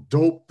how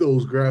dope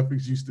those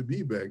graphics used to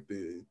be back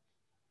then.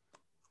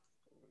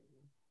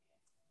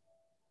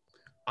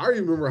 I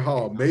remember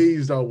how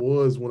amazed I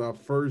was when I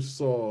first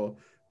saw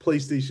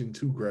PlayStation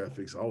 2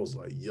 graphics. I was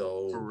like,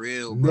 yo, for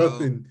real,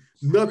 nothing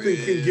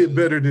can get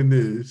better than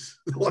this.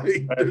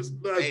 Like, there's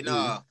nothing.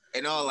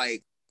 And all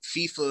like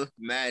FIFA,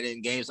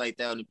 Madden, games like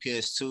that on the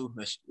PS2,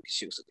 that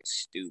shit was looking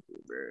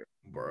stupid,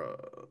 bro.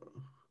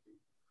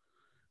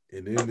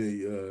 And then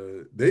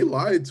they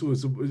lied to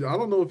us. I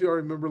don't know if y'all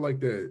remember like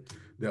that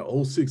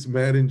 06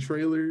 Madden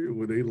trailer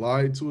where they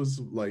lied to us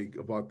like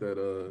about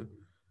that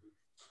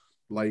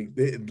like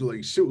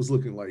shit was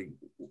looking like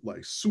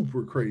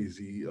super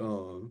crazy.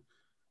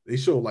 They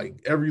show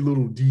like every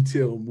little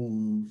detail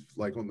move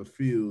like on the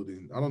field,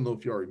 and I don't know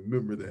if y'all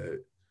remember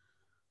that,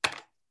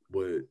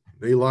 but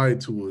they lied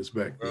to us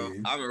back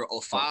then. I remember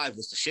 05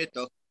 was the shit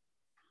though.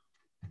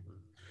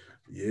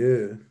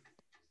 Yeah.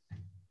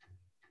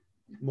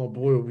 My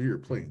boy over here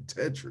playing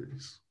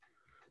Tetris.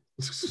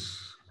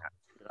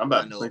 I'm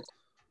about to know.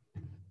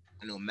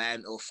 I know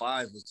Madden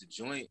 05 was the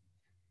joint.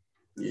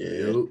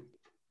 Yeah.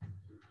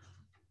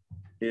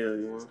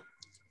 Yeah.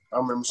 I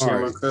remember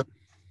seeing my cousin.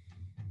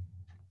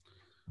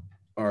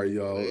 All right,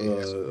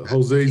 y'all.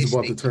 Jose's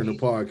about to turn the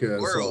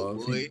podcast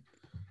off.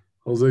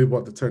 Jose's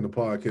about to turn the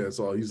podcast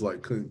off. He's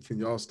like, can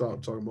y'all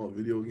stop talking about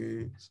video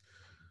games?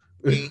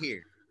 We ain't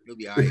here. You'll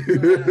be all right.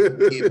 Get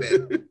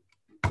better.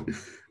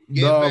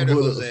 Get better,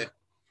 Jose.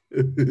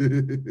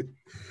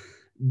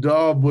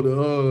 Nah, but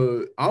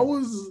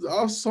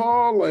I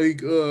saw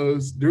like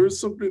there's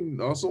something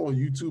I saw on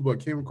YouTube. I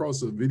came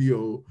across a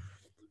video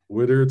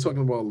where they're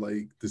talking about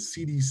like the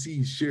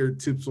CDC shared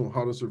tips on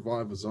how to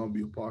survive a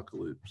zombie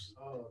apocalypse.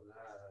 Oh, nah.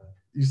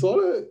 You saw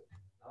that?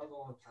 That was a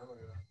long time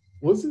ago.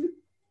 Was it?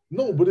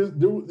 No, but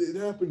it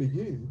happened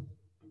again.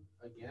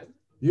 Again?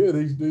 Yeah,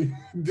 they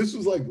this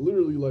was like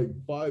literally like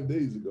 5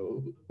 days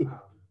ago.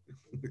 Wow.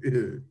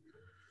 Yeah.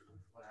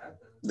 What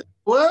happened?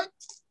 What?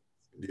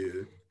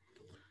 Yeah.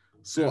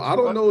 So I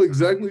don't know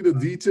exactly the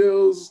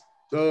details.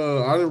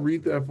 I didn't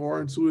read that far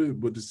into it,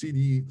 but the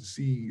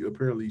CDC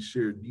apparently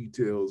shared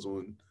details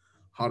on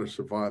how to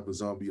survive a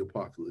zombie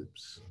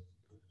apocalypse.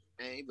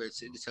 Man, you better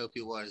tell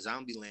people about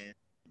Zombie Land,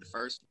 the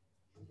first one.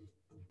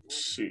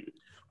 Shit.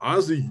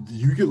 Honestly,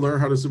 you can learn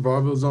how to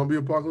survive a zombie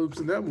apocalypse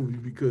in that movie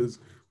because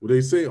what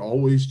they say,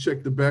 always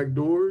check the back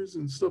doors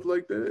and stuff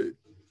like that.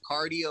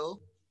 Cardio.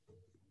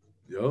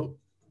 Yep.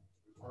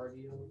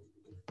 Cardio.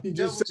 He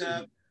just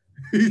said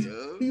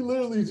he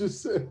literally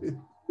just said it.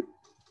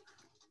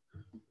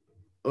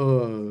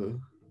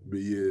 But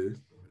yeah.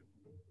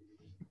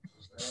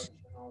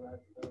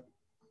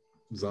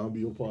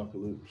 Zombie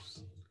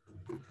apocalypse.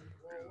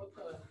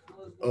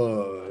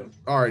 All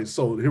right,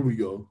 so here we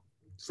go.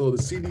 So the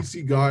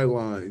CDC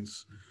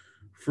guidelines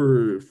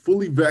for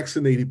fully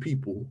vaccinated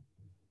people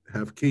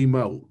have came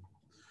out.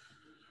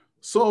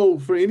 So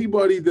for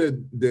anybody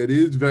that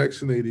is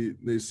vaccinated,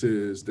 it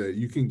says that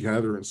you can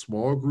gather in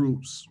small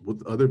groups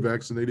with other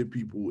vaccinated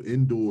people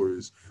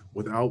indoors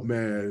without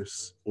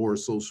masks or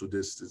social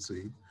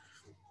distancing.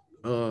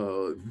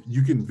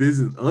 You can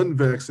visit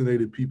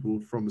unvaccinated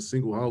people from a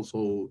single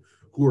household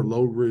who are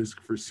low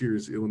risk for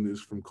serious illness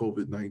from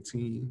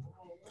COVID-19.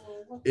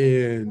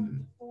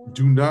 And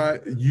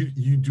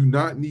you do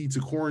not need to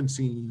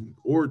quarantine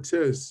or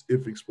test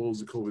if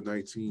exposed to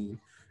COVID-19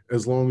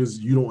 as long as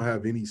you don't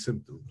have any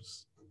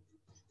symptoms.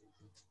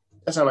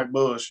 That sounds like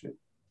bullshit.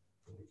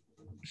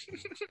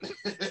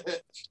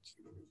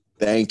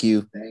 Thank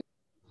you.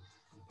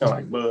 Sound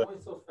like bullshit.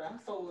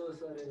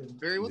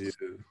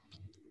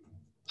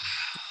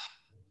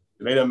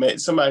 They done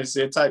made, somebody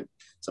told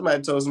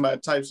somebody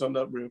to type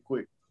something up real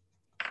quick.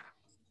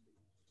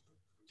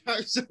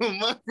 Type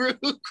something up real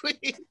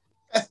quick.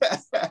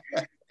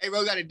 Hey,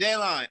 bro, got a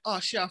deadline. Oh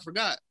shit, I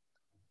forgot.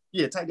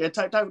 Yeah, type it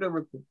up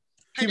real quick.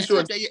 Keep it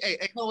short.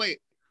 Hey, no, wait.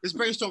 Let's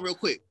brainstorm real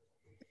quick.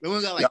 We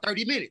only got like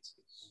 30 minutes.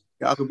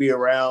 Y'all could be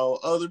around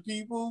other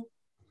people,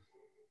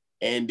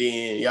 and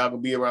then y'all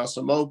could be around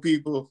some more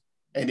people,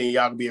 and then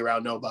y'all could be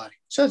around nobody.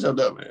 Shut your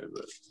dumb ass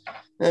up.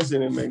 That's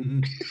it,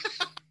 man.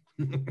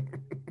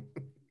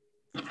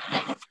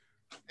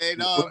 Hey,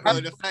 no, bro.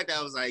 The fact that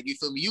I was like, you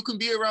feel me? You can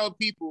be around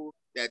people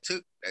that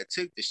took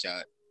the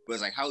shot, but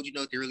it's like, how would you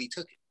know if they really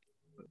took it?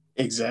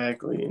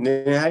 Exactly. And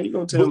then how you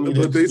gonna tell me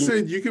But that? they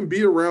said you can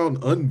be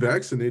around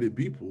unvaccinated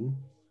people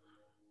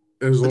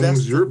as long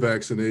as you're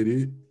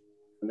vaccinated.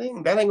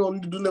 That ain't gonna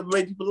do nothing but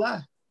make people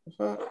lie.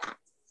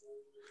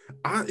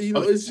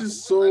 It's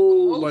just so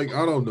like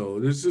I don't know.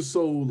 It's just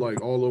so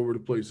like all over the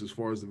place as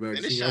far as the vaccine.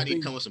 And this shot need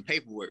to come with some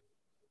paperwork.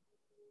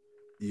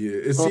 Yeah,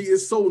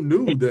 it's so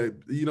new that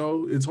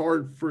it's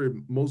hard for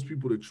most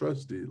people to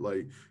trust it,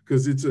 like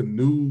because it's a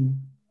new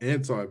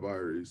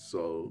antivirus.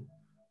 So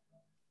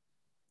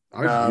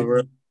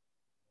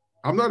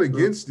I'm not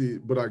against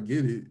it, but I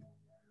get it.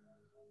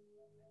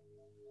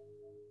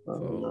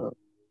 So.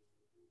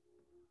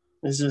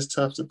 It's just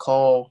tough to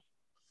call,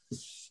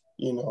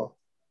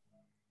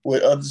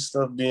 with other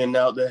stuff being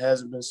out that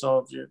hasn't been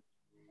solved yet.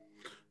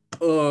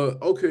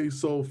 Okay,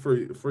 so for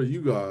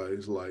you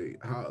guys, like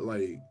how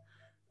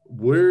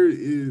where do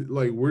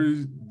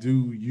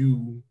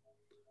you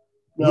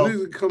when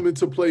does it come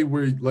into play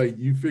where like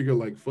you figure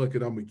like fuck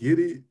it, I'm gonna get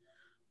it?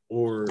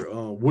 Or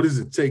what does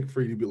it take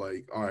for you to be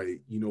like, all right,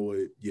 you know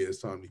what? Yeah,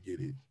 it's time to get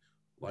it.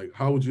 Like,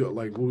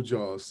 what would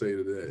y'all say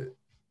to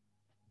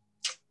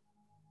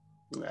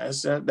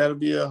that? That'll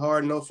be a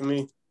hard no for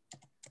me.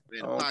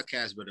 Man, the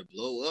podcast better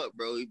blow up,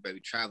 bro. You better be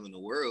traveling the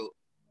world.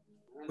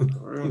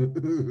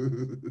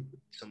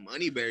 Some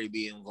money better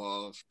be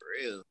involved, for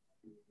real.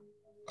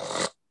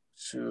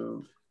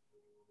 Sure.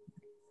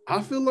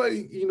 I feel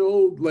like,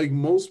 like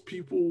most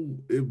people,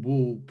 it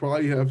will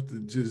probably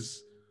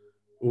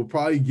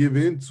give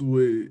into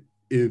it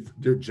if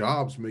their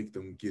jobs make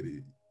them get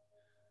it.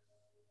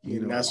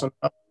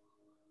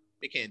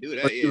 They can't do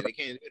that. Yeah, they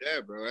can't do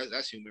that, bro.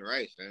 That's human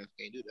rights, man.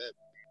 Can't do that.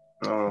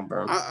 Oh,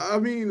 bro. I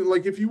mean,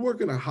 like if you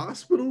work in a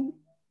hospital,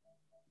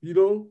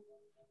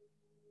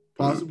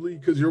 possibly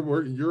because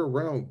you're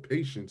around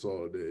patients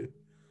all day.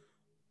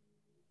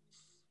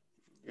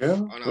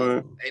 Yeah. Oh,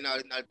 no. Hey, no,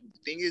 the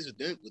thing is with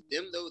them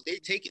though, they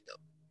take it though.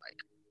 Like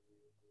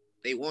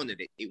they wanted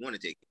it. They want to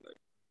take it. Like,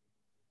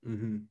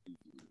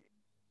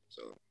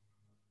 So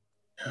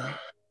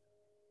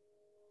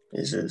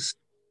it's just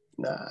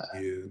nah.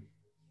 Yeah.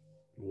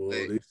 Well,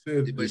 they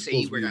said. But say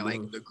you work at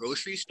like the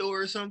grocery store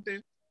or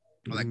something,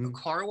 or like a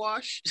car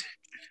wash.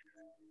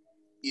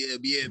 Yeah,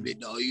 but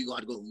no, you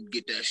gotta go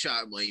get that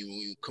shot money when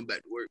you come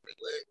back to work.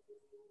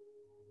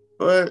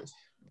 But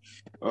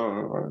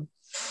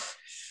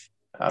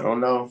I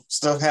don't know.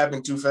 Stuff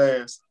happened too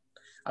fast.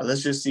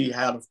 Let's just see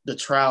how the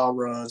trial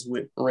runs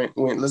with Rent.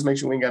 Let's make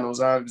sure we ain't got no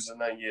zombies or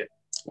nothing yet.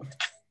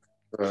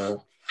 I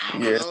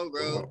don't know,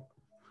 bro.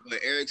 But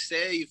Eric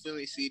said, you feel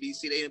me?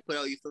 CDC, they didn't put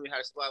out, you feel me, how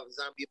to survive a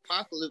zombie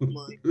apocalypse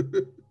money.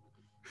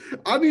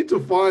 I need to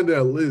find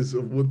that list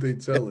of what they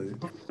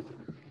telling.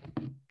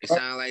 It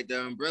sounds like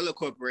the Umbrella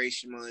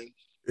Corporation money.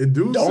 It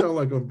sound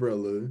like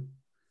Umbrella.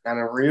 And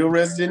a real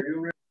resident.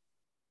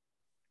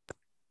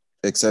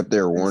 Except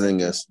they're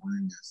warning us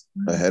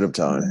ahead of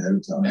time.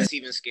 That's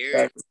even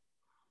scary.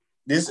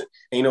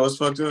 What's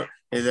fucked up?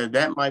 Is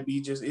that might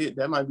be just it.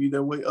 That might be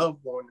their way of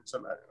warning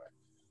somebody.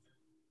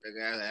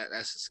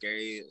 That's some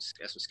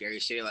scary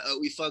shit. Like, oh,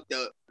 we fucked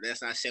up.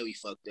 That's not say we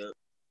fucked up.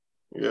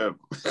 Yeah.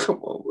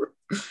 Come on, bro.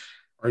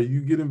 Are you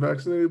getting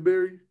vaccinated,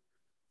 Barry?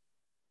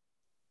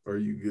 Or are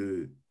you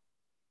good?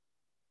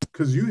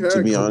 Because you had.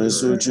 To be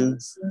honest with you,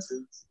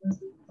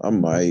 I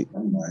might.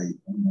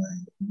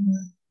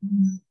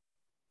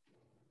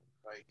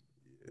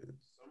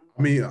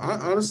 I mean,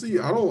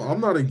 I'm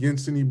not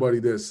against anybody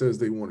that says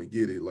they want to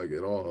get it, like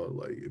at all.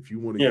 Like, if you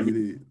want to get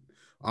it,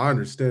 I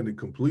understand it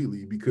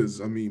completely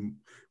because, I mean,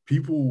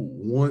 people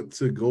want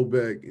to go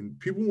back and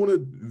people want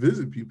to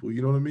visit people,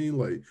 you know what I mean?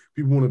 Like,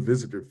 people want to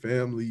visit their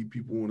family.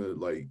 People want to,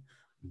 like,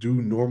 do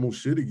normal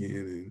shit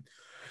again.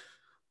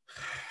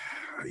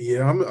 And,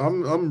 yeah,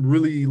 I'm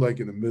really,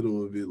 like, in the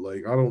middle of it.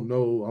 Like, I don't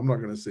know. I'm not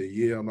going to say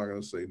yeah. I'm not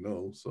going to say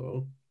no.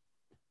 So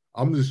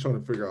I'm just trying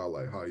to figure out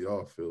like how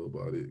y'all feel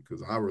about it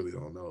because I really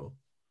don't know.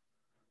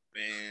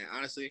 Man,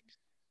 honestly,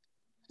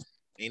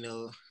 ain't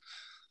no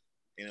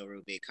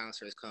real big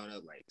concerts coming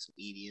up like some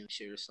EDM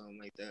shit or something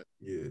like that.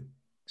 Yeah.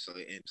 So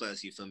and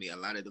plus, you feel me? A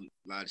lot of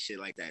shit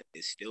like that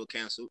is still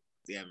canceled.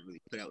 They haven't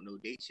really put out no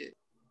date yet.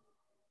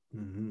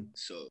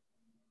 So,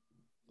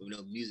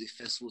 music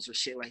festivals or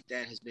shit like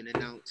that has been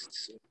announced.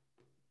 So,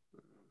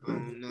 I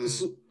don't know.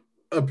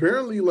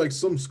 Apparently, like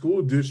some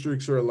school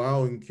districts are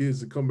allowing kids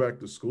to come back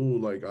to school.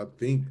 Like I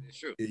think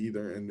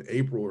either in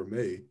April or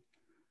May.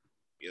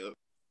 Yep.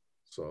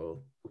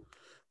 So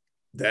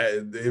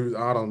I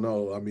don't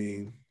know. I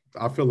mean,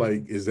 I feel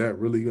like is that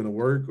really gonna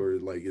work or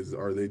like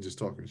are they just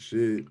talking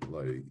shit?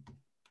 Like,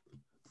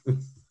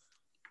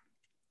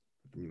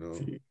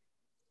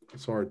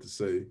 it's hard to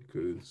say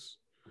because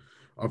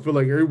I feel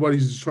like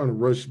everybody's just trying to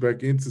rush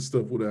back into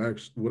stuff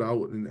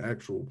without an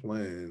actual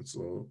plan.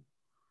 So.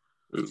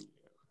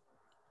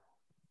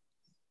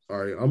 All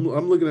right,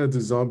 I'm looking at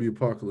the zombie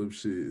apocalypse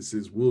shit. It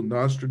says, will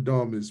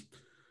Nostradamus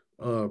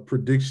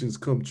predictions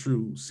come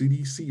true?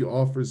 CDC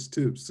offers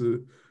tips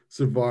to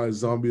survive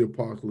zombie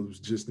apocalypse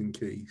just in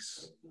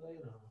case.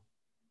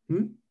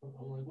 I'm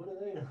like, what do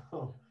they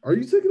know? Are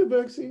you taking the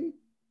vaccine?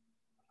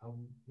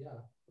 Yeah.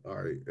 All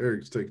right,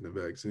 Eric's taking the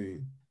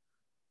vaccine.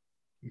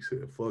 He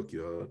said, "Fuck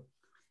y'all."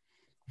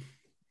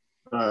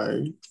 All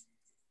right.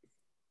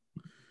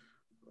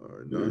 All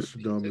right,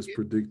 Nostradamus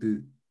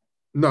predicted.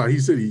 No, he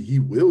said he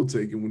will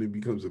take it when it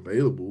becomes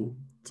available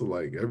to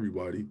like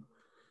everybody.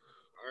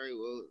 All right,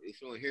 well,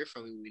 if you don't hear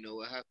from me, we know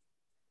what happened.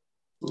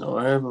 No,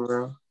 I haven't,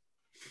 bro.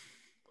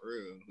 For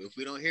real. If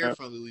we don't hear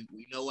from you,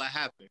 we know what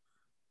happened.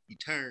 You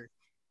turn.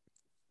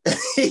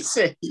 He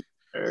said he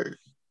turned.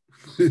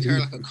 You turn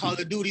like a Call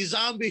of Duty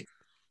zombie.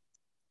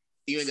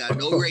 You ain't got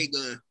no ray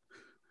gun.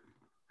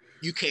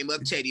 You came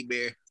up teddy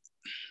bear.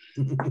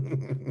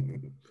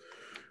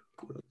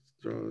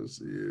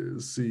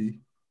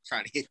 See.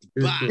 Trying to hit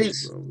the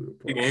box.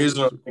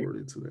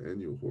 According to the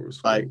annual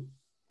horoscope. Like,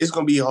 it's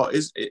gonna be hard.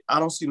 I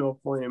don't see no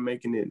point in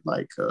making it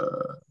like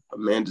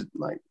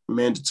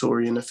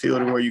mandatory in the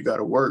field where you got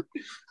to work.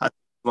 As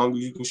long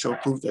as you can show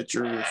proof that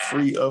you're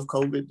free of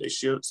COVID, they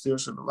still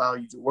should allow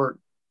you to work.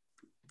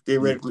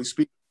 Theoretically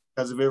speaking,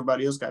 because if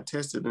everybody else got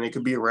tested, then they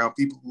could be around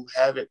people who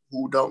have it,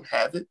 who don't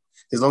have it.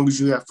 As long as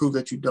you have proof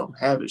that you don't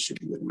have it, should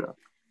be good enough.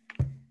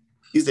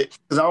 Because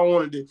I don't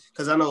want to do,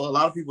 because I know a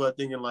lot of people are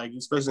thinking, like,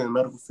 especially in the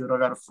medical field. I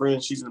got a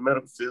friend, she's in the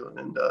medical field,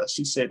 and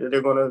she said that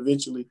they're going to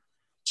eventually,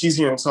 she's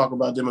hearing talk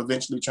about them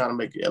eventually trying to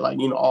make it, like,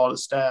 all the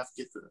staff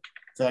get the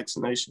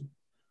vaccination.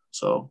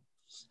 So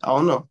I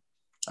don't know.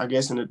 I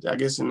guess in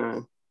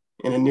the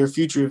near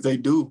future, if they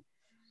do,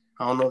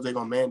 I don't know if they're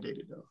gonna mandate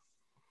it though.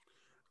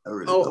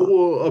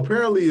 Well,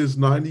 apparently it's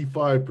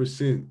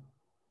 95%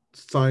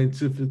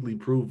 scientifically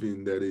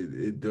proven that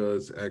it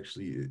does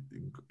actually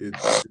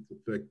it's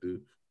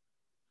effective.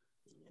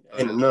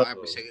 And enough.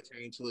 5%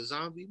 turn into a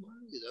zombie.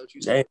 Is that what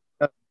you saying?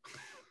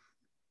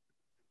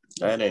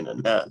 That ain't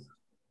enough.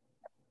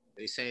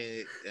 They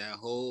saying that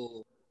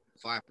whole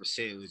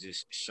 5% was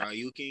just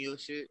Sharyukin your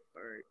shit.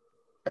 All right.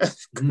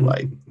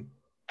 Like,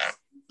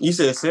 you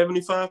said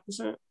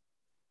 75%?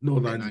 No,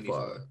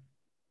 95.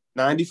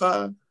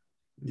 95?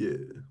 Yeah.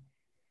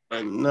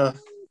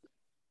 Enough.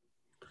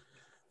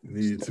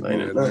 Needed to be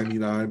at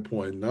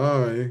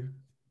 99.9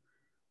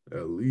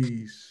 at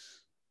least.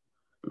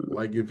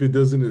 Like, if it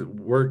doesn't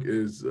work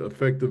as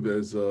effective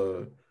as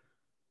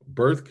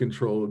birth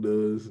control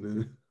does,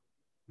 then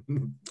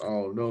I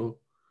don't know.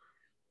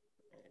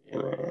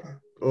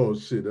 Oh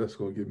shit, that's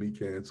gonna get me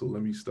canceled.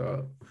 Let me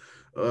stop.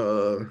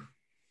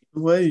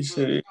 Wait,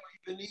 shit.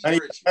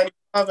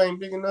 95 ain't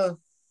big enough.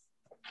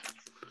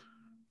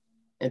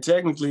 And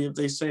technically, if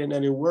they saying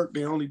that it worked,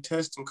 they only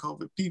testing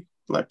COVID people,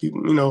 like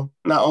people,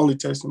 not only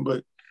testing,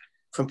 but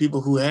from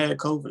people who had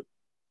COVID.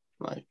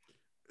 Like,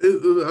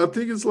 I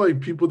think it's like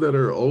people that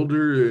are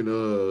older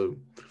and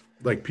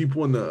like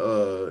people in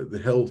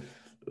the health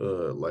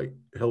like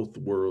health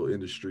world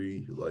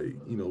industry, like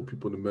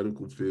people in the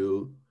medical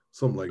field,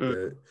 something like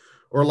that.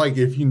 Or like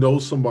if you know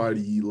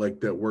somebody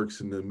like that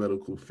works in the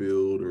medical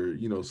field or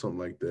something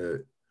like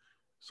that.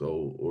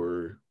 So,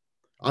 or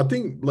I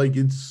think like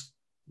it's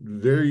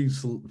very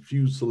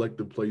few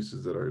selective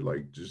places that are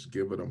like just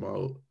giving them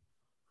out.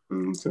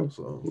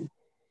 So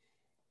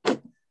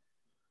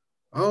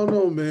I don't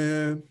know,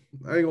 man.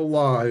 I ain't gonna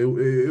lie.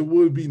 It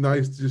would be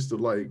nice just to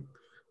like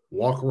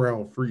walk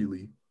around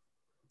freely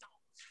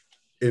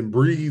and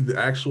breathe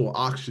actual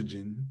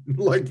oxygen,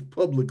 like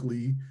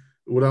publicly,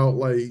 without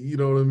like, you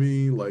know what I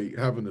mean? Like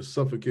having to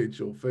suffocate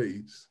your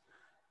face.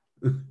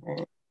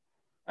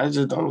 I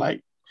just don't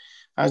like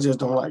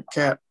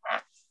cap.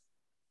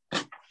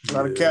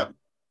 Not a cap.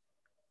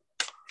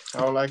 I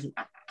don't like it.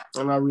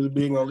 I'm not really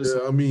big on this.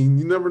 Yeah, I mean,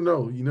 you never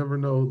know. You never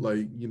know,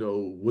 like,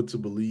 what to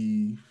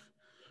believe.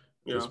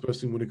 Yeah.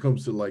 Especially when it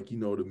comes to like,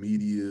 the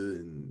media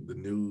and the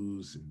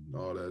news and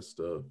all that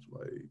stuff.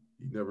 Like,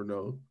 you never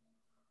know.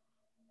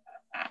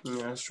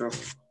 Yeah, that's true.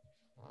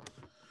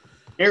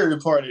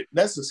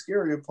 That's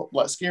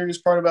the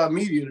scariest part about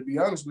media, to be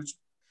honest with you,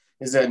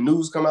 is that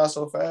news come out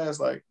so fast.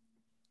 Like,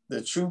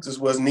 the truth is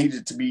what's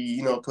needed to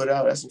be, put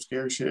out. That's some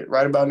scary shit.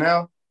 Right about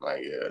now,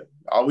 like,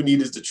 all we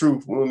need is the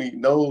truth. We don't need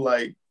no,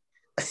 like,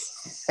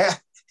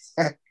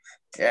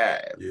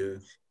 yeah.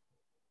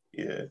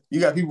 Yeah. You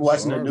got people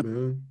watching the news.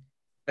 Man.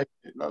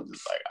 And I'm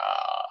just like,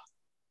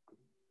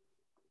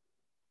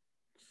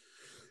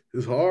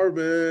 It's hard,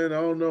 man.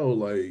 I don't know.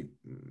 Like,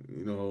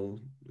 we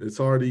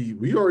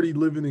already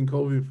living in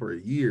COVID for a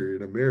year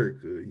in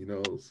America,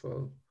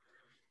 so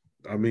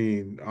I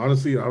mean,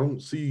 honestly, I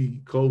don't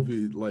see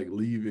COVID like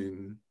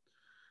leaving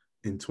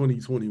in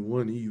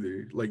 2021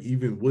 either. Like,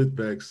 even with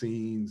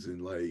vaccines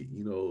and like,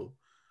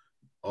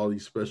 all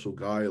these special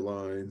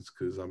guidelines,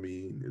 because I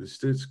mean,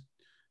 it's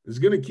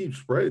gonna keep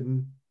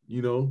spreading,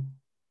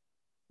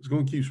 It's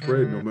gonna keep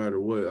spreading no matter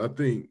what. I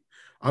think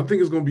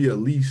it's gonna be at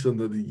least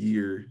another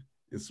year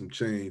and some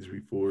change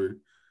before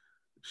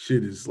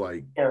shit is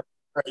like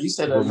you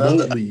said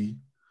remotely.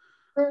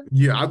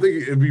 Yeah, I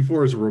think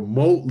before it's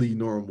remotely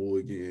normal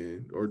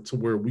again, or to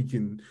where we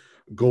can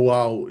go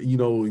out,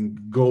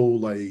 and go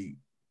like,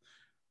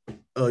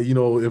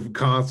 if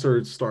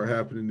concerts start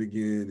happening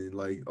again and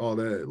like all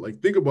that.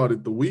 Like, think about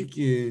it. The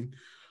Weeknd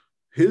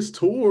his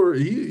tour,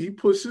 he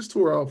pushed his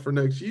tour out for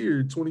next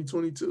year,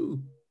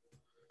 2022.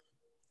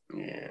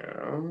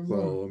 Yeah.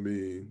 So I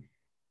mean,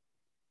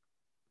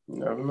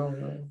 Never know,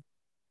 man.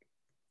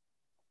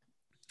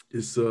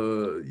 it's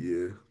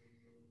yeah.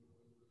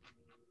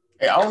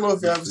 Hey, I don't know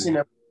if y'all ever seen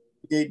that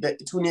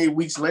 28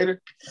 weeks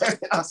later.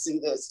 I see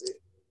that shit.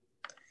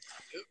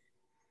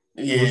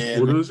 Yeah.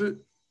 What is it?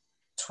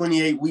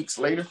 28 weeks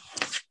later.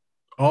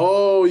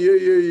 Oh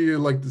yeah.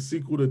 Like the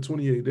sequel to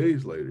 28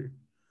 Days Later.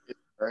 It's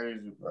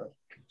crazy, bro.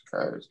 It's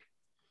crazy.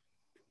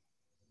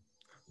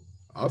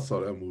 I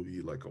saw that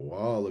movie like a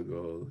while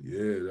ago.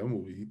 Yeah, that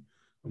movie's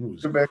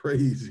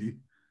crazy.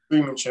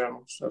 Streaming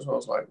channels. That's what I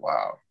was like,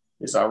 wow.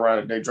 It's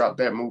ironic they dropped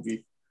that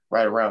movie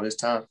right around this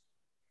time.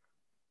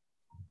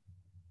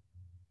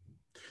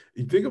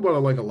 You think about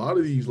it, like a lot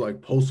of these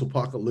like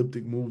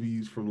post-apocalyptic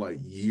movies from like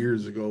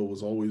years ago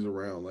was always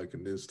around like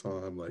in this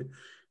time, like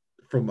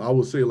from I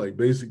would say like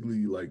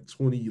basically like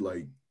 20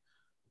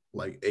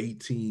 like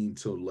 18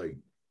 to like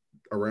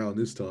around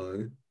this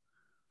time.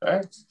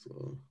 Facts.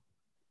 So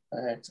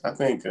Facts. I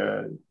think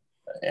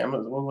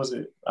Amazon, what was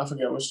it? I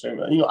forget what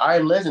streaming. You know, I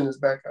Am Legend is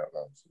back out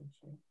now.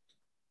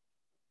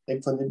 They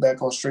putting it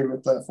back on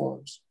streaming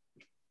platforms.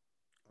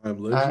 I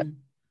Am Legend.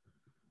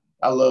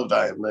 I loved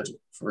I Am Legend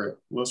for real.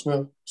 Will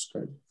Smith, it's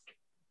crazy.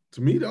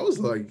 To me, that was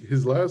like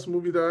his last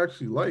movie that I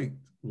actually liked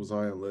was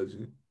I Am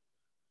Legend.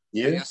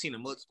 Yeah, I seen the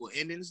multiple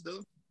endings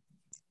though.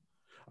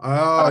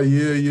 Ah,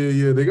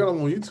 yeah. They got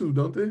them on YouTube,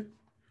 don't they? I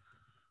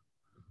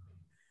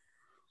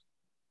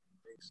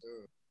think so.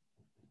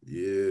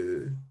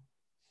 Yeah.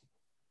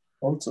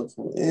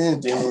 Multiple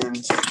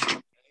endings.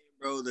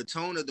 Bro, the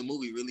tone of the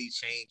movie really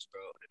changed,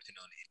 bro, depending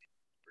on the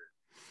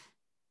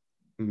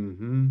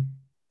ending.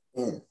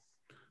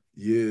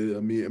 Yeah, I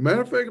mean,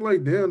 matter of fact,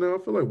 like, damn, now I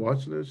feel like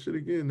watching that shit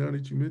again now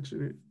that you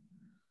mention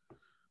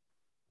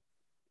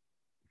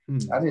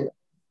it. I didn't.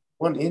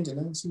 One ending,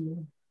 I didn't see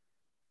that.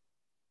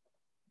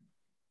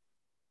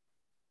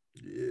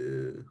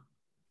 Yeah.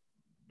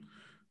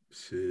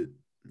 Shit.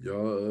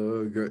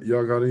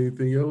 Y'all got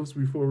anything else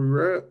before we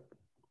wrap?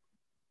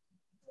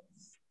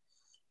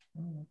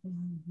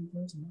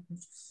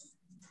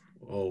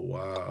 Oh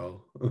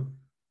wow.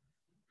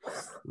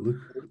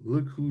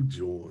 Look who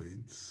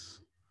joins.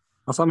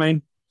 What's up,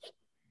 man?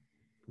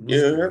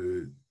 Yeah.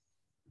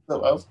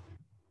 Hello.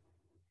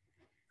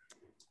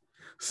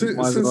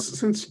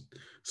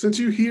 Since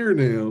you're here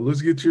now,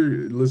 let's get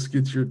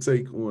your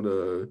take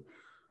on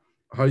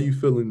how you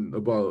feeling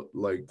about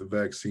like the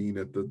vaccine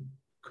at the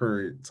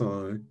current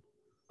time.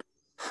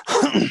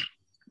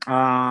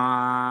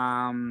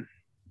 I'm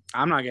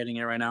not getting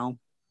it right now.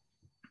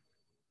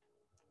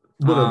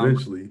 But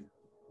eventually.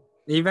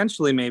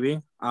 Eventually,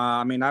 maybe.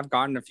 I mean, I've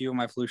gotten a few of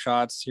my flu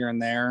shots here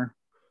and there.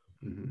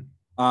 Mm-hmm.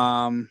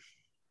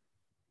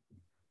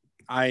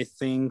 I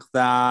think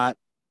that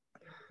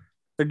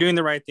they're doing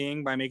the right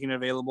thing by making it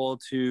available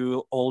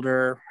to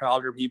older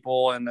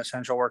people and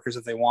essential workers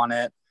if they want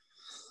it.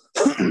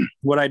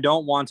 What I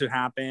don't want to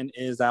happen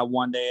is that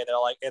one day they're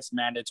like, it's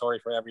mandatory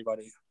for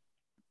everybody.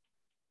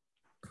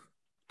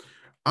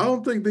 I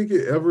don't think they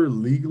could ever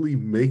legally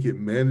make it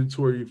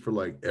mandatory for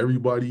like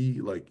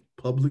everybody, like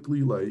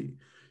publicly. Like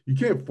you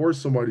can't force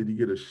somebody to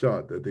get a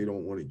shot that they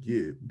don't want to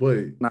get,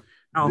 but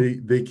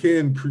they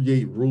can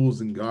create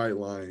rules and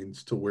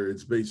guidelines to where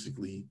it's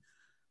basically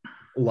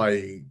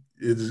like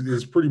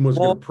it's pretty much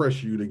going to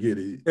press you to get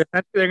it.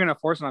 Essentially, they're going to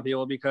force it on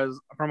people because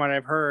from what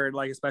I've heard,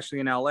 like especially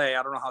in LA,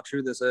 I don't know how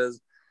true this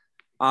is.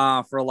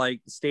 For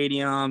like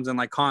stadiums and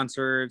like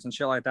concerts and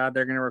shit like that,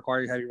 they're going to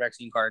require you to have your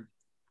vaccine card.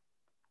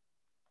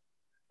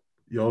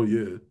 Oh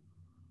yeah.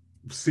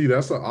 See,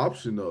 that's an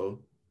option though.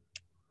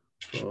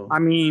 So. I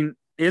mean,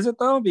 is it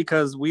though?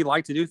 Because we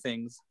like to do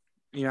things.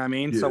 You know what I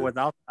mean? Yeah. So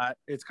without that,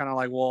 it's kind of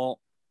like, well,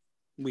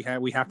 we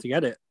have to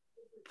get it.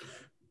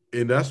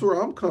 And that's where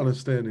I'm kind of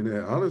standing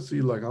at. Honestly,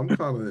 like I'm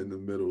kind of in the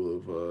middle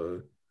of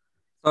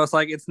So it's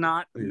like it's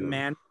not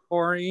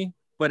mandatory,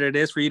 but it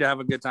is for you to have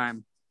a good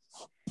time.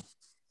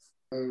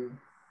 You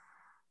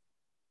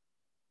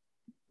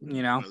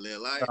know?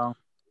 So,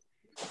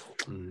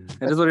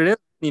 it is what it is.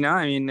 You know,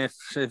 I mean, if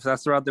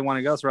that's the route they want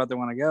to go, it's the route they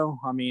want to go.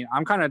 I mean,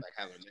 I'm kind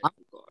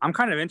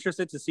of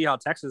interested to see how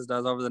Texas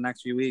does over the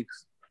next few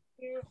weeks.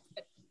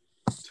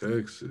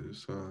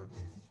 Texas, huh?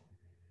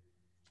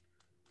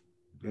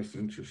 That's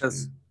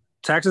interesting.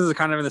 Texas is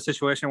kind of in the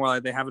situation where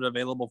like they have it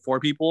available for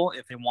people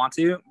if they want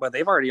to, but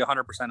they've already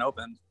 100%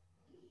 opened.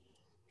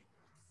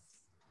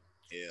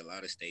 Yeah, a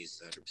lot of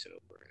states 100%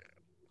 open.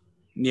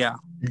 Yeah.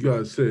 You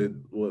guys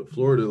said what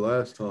Florida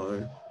last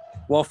time.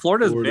 Well,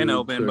 Florida's been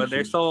open, Texas, but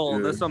they're still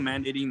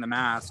mandating the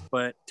mask.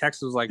 But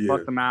Texas was like,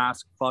 fuck the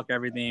mask, fuck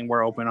everything.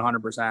 We're open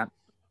 100%.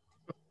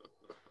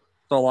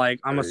 So, like,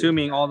 I'm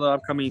assuming all the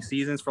upcoming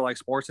seasons for like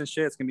sports and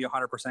shit, it's gonna be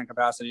 100%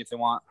 capacity if they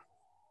want.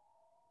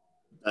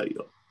 There you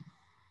go.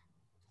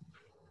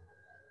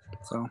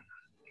 So,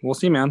 we'll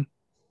see, man.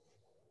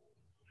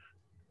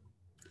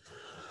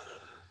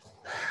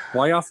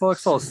 Why y'all look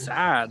so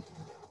sad?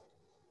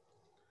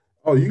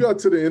 Oh, you got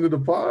to the end of the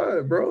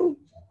pod, bro.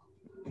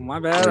 My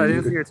bad. I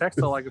didn't see your text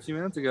till like a few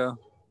minutes ago.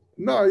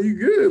 Nah, you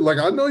good. Like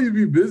I know you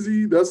be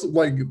busy. That's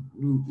like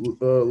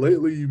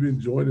lately you've been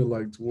joining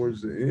like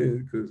towards the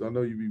end because I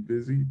know you be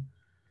busy.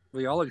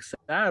 We all look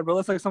sad, bro.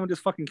 Looks like someone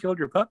just fucking killed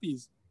your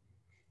puppies.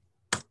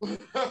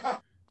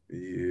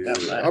 Yeah,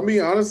 I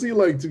mean, honestly,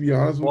 like to be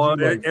honest with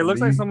you, like it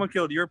looks like someone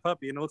killed your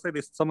puppy, and it looks like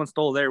someone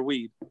stole their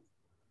weed.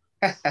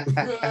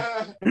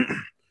 I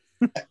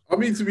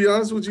mean, to be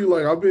honest with you,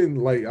 like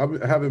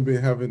I haven't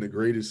been having the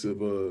greatest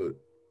of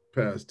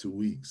past 2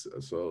 weeks.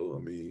 So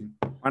I mean,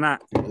 why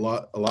not? A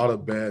lot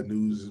of bad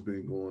news has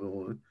been going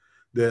on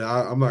that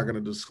I'm not gonna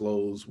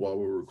disclose while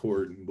we're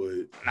recording,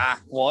 but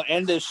Well,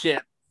 end this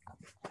shit.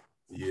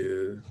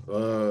 Yeah.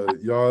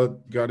 Y'all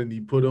got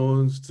any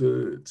put-ons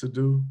to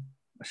do?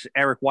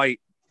 Eric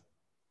White.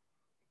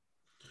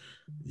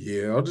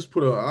 Yeah, I'll just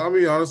I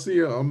mean,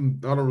 honestly, I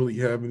don't really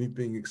have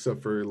anything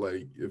except for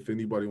like if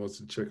anybody wants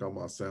to check out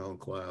my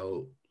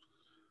SoundCloud.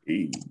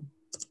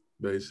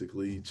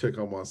 Basically, check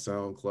out my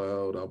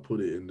SoundCloud. I'll put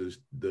it in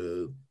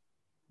the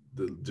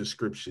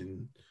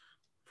description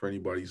for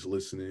anybody's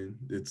listening.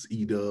 It's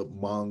Edub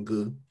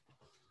Manga.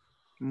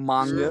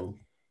 So,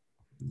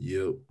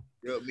 yep.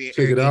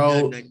 Check it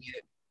out.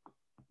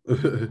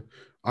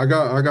 I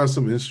got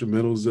some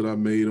instrumentals that I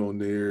made on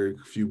there, a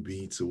few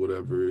beats or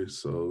whatever.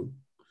 So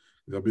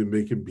I've been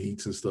making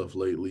beats and stuff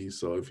lately.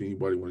 So if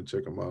anybody want to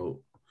check them out,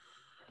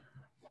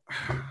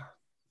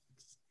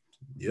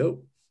 yep,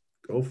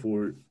 go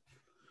for it.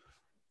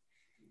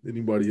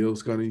 Anybody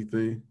else got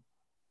anything?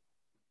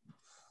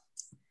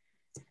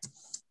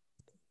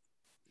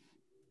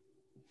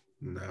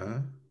 Nah.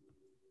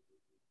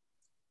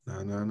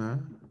 Don't know.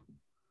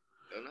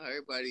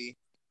 Everybody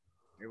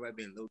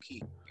been low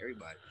key.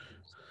 Everybody.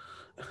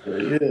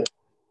 Yeah.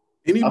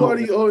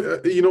 Anybody? Oh,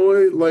 you know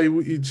what? Like,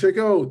 you check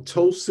out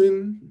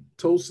Tosin.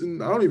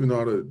 I don't even know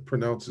how to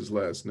pronounce his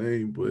last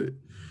name, but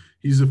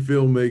he's a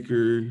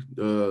filmmaker.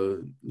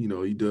 You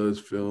know, he does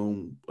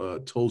film.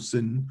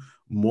 Tosin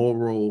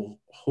Moro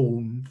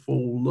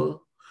Honfola.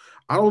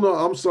 I don't know.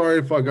 I'm sorry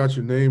if I got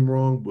your name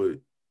wrong, but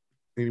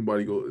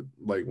anybody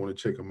want to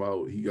check him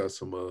out? He got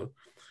some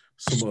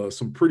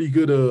pretty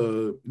good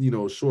you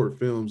know, short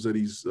films that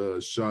he's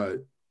shot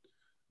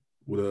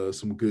with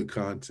some good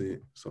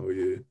content. So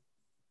yeah.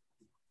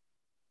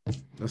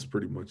 That's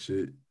pretty much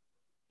it.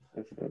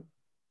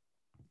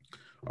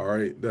 All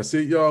right. That's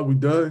it, y'all. We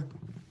done?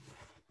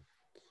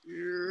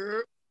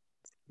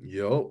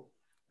 Yup.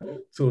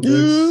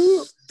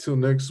 Till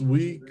next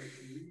week.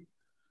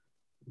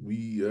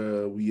 We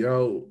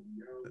out.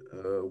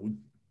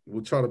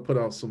 We'll try to put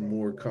out some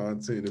more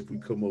content if we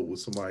come up with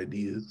some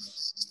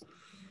ideas.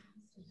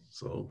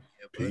 So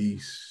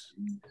peace.